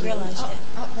I hadn't realized it.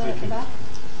 Up there at the back.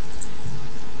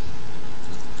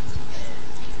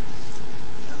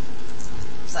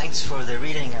 Thanks for the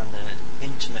reading and the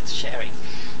intimate sharing.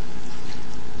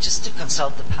 Just to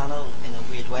consult the panel in a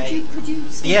weird way. Could you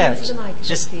speak into the mic,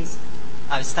 please?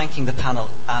 I was thanking the panel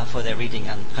for their reading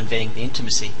and conveying the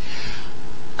intimacy.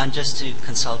 and just to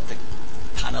consult the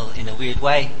panel in a weird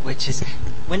way, which is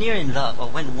when you're in love, or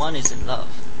when one is in love,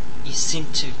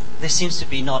 there seems to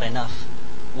be not enough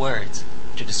words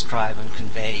to describe and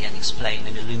convey and explain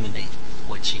and illuminate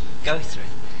what you go through.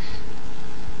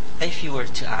 If you were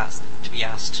to be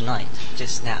asked tonight,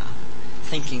 just now,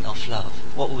 thinking of love,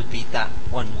 what would be that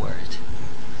one word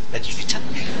that you could tell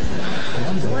me?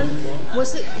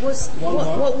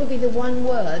 What would be the one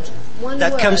word?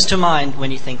 That comes to mind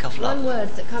when you think of love. One word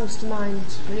that comes to mind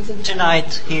when you think of tonight,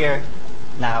 love. Here,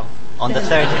 now, on the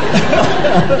 30th.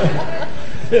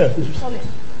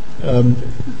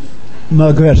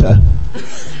 Margareta.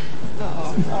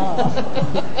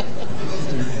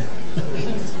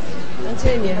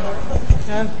 Antonia.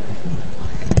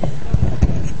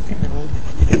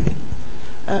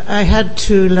 I had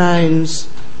 2 lines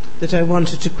that I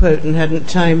wanted to quote and hadn't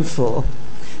time for,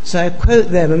 so I quote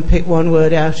them and pick one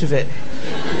word out of it,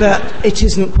 but it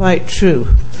isn't quite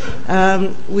true.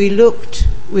 We looked,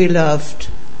 we loved,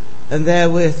 and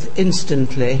therewith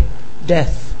instantly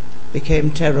death became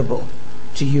terrible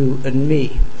to you and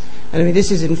me. And I mean,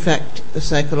 this is in fact a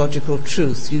psychological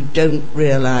truth. You don't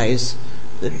realize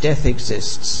that death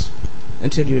exists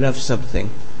until you love something,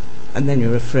 and then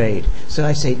you're afraid. So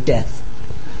I say death.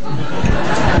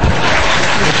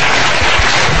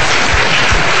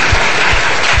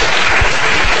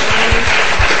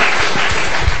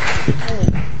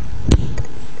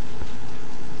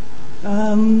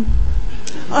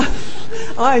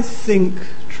 I think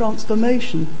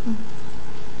transformation.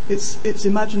 It's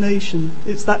imagination.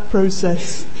 It's that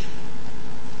process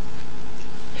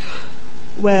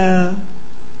where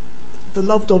the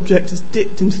loved object is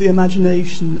dipped into the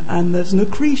imagination and there's an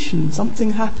accretion.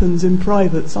 Something happens in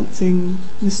private, something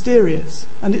mysterious,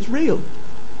 and it's real.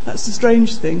 That's the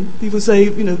strange thing. People say,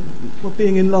 well,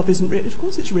 being in love isn't real. Of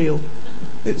course it's real.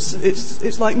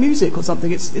 It's like music or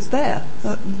something. It's there.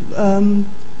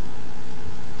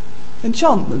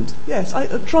 Enchantment. Yes.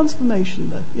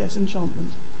 Transformation, though. Yes,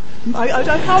 enchantment. I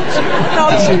can't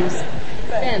choose.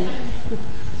 Ben.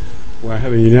 Well,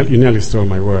 Helen, you nearly stole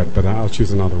my word, but I'll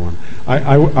choose another one.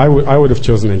 I would have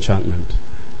chosen enchantment,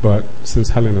 but since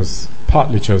Helen has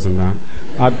partly chosen that,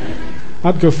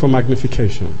 I'd go for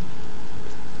magnification,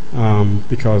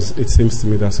 because it seems to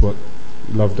me that's what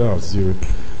love does.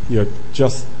 You're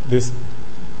just this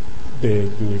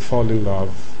big, and you fall in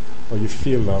love, or you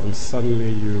feel love, and suddenly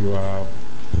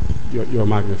you're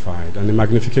magnified. And the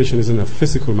magnification isn't a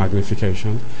physical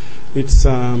magnification. It's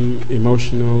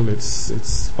emotional.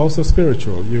 It's also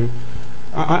spiritual.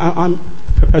 I'm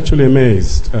perpetually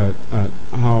amazed at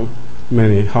how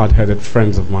many hard-headed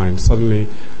friends of mine suddenly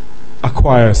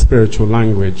acquire spiritual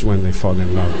language when they fall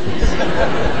in love.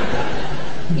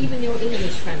 Even your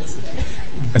English friends.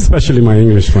 Especially my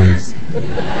English friends.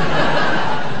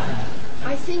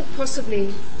 I think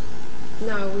possibly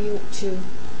now we ought to.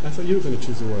 I thought you were going to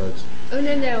choose a word. Oh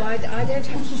no, I don't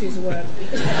have to choose a word.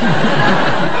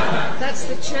 That's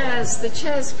the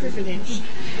chair's privilege.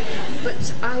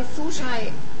 But I thought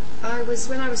I was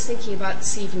when I was thinking about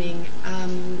this evening,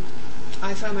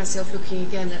 I found myself looking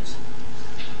again at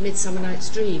Midsummer Night's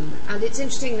Dream, and it's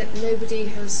interesting that nobody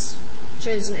has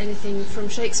chosen anything from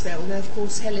Shakespeare, although of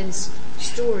course Helen's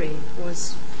story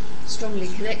was strongly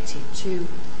connected to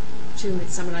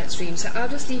Midsummer Night's Dream. So I'll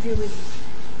just leave you with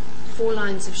 3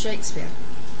 lines of Shakespeare.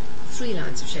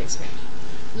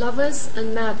 Lovers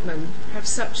and madmen have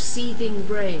such seething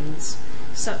brains,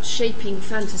 such shaping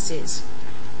fantasies,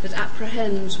 that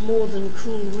apprehend more than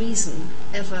cool reason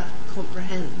ever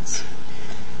comprehends.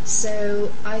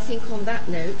 So I think on that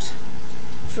note,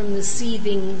 from the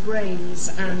seething brains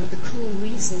and the cool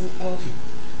reason of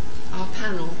our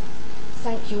panel,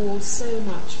 thank you all so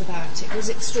much for that. It was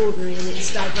extraordinary in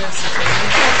its diversity.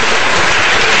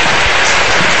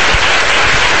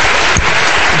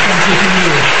 Thank you to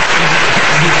you.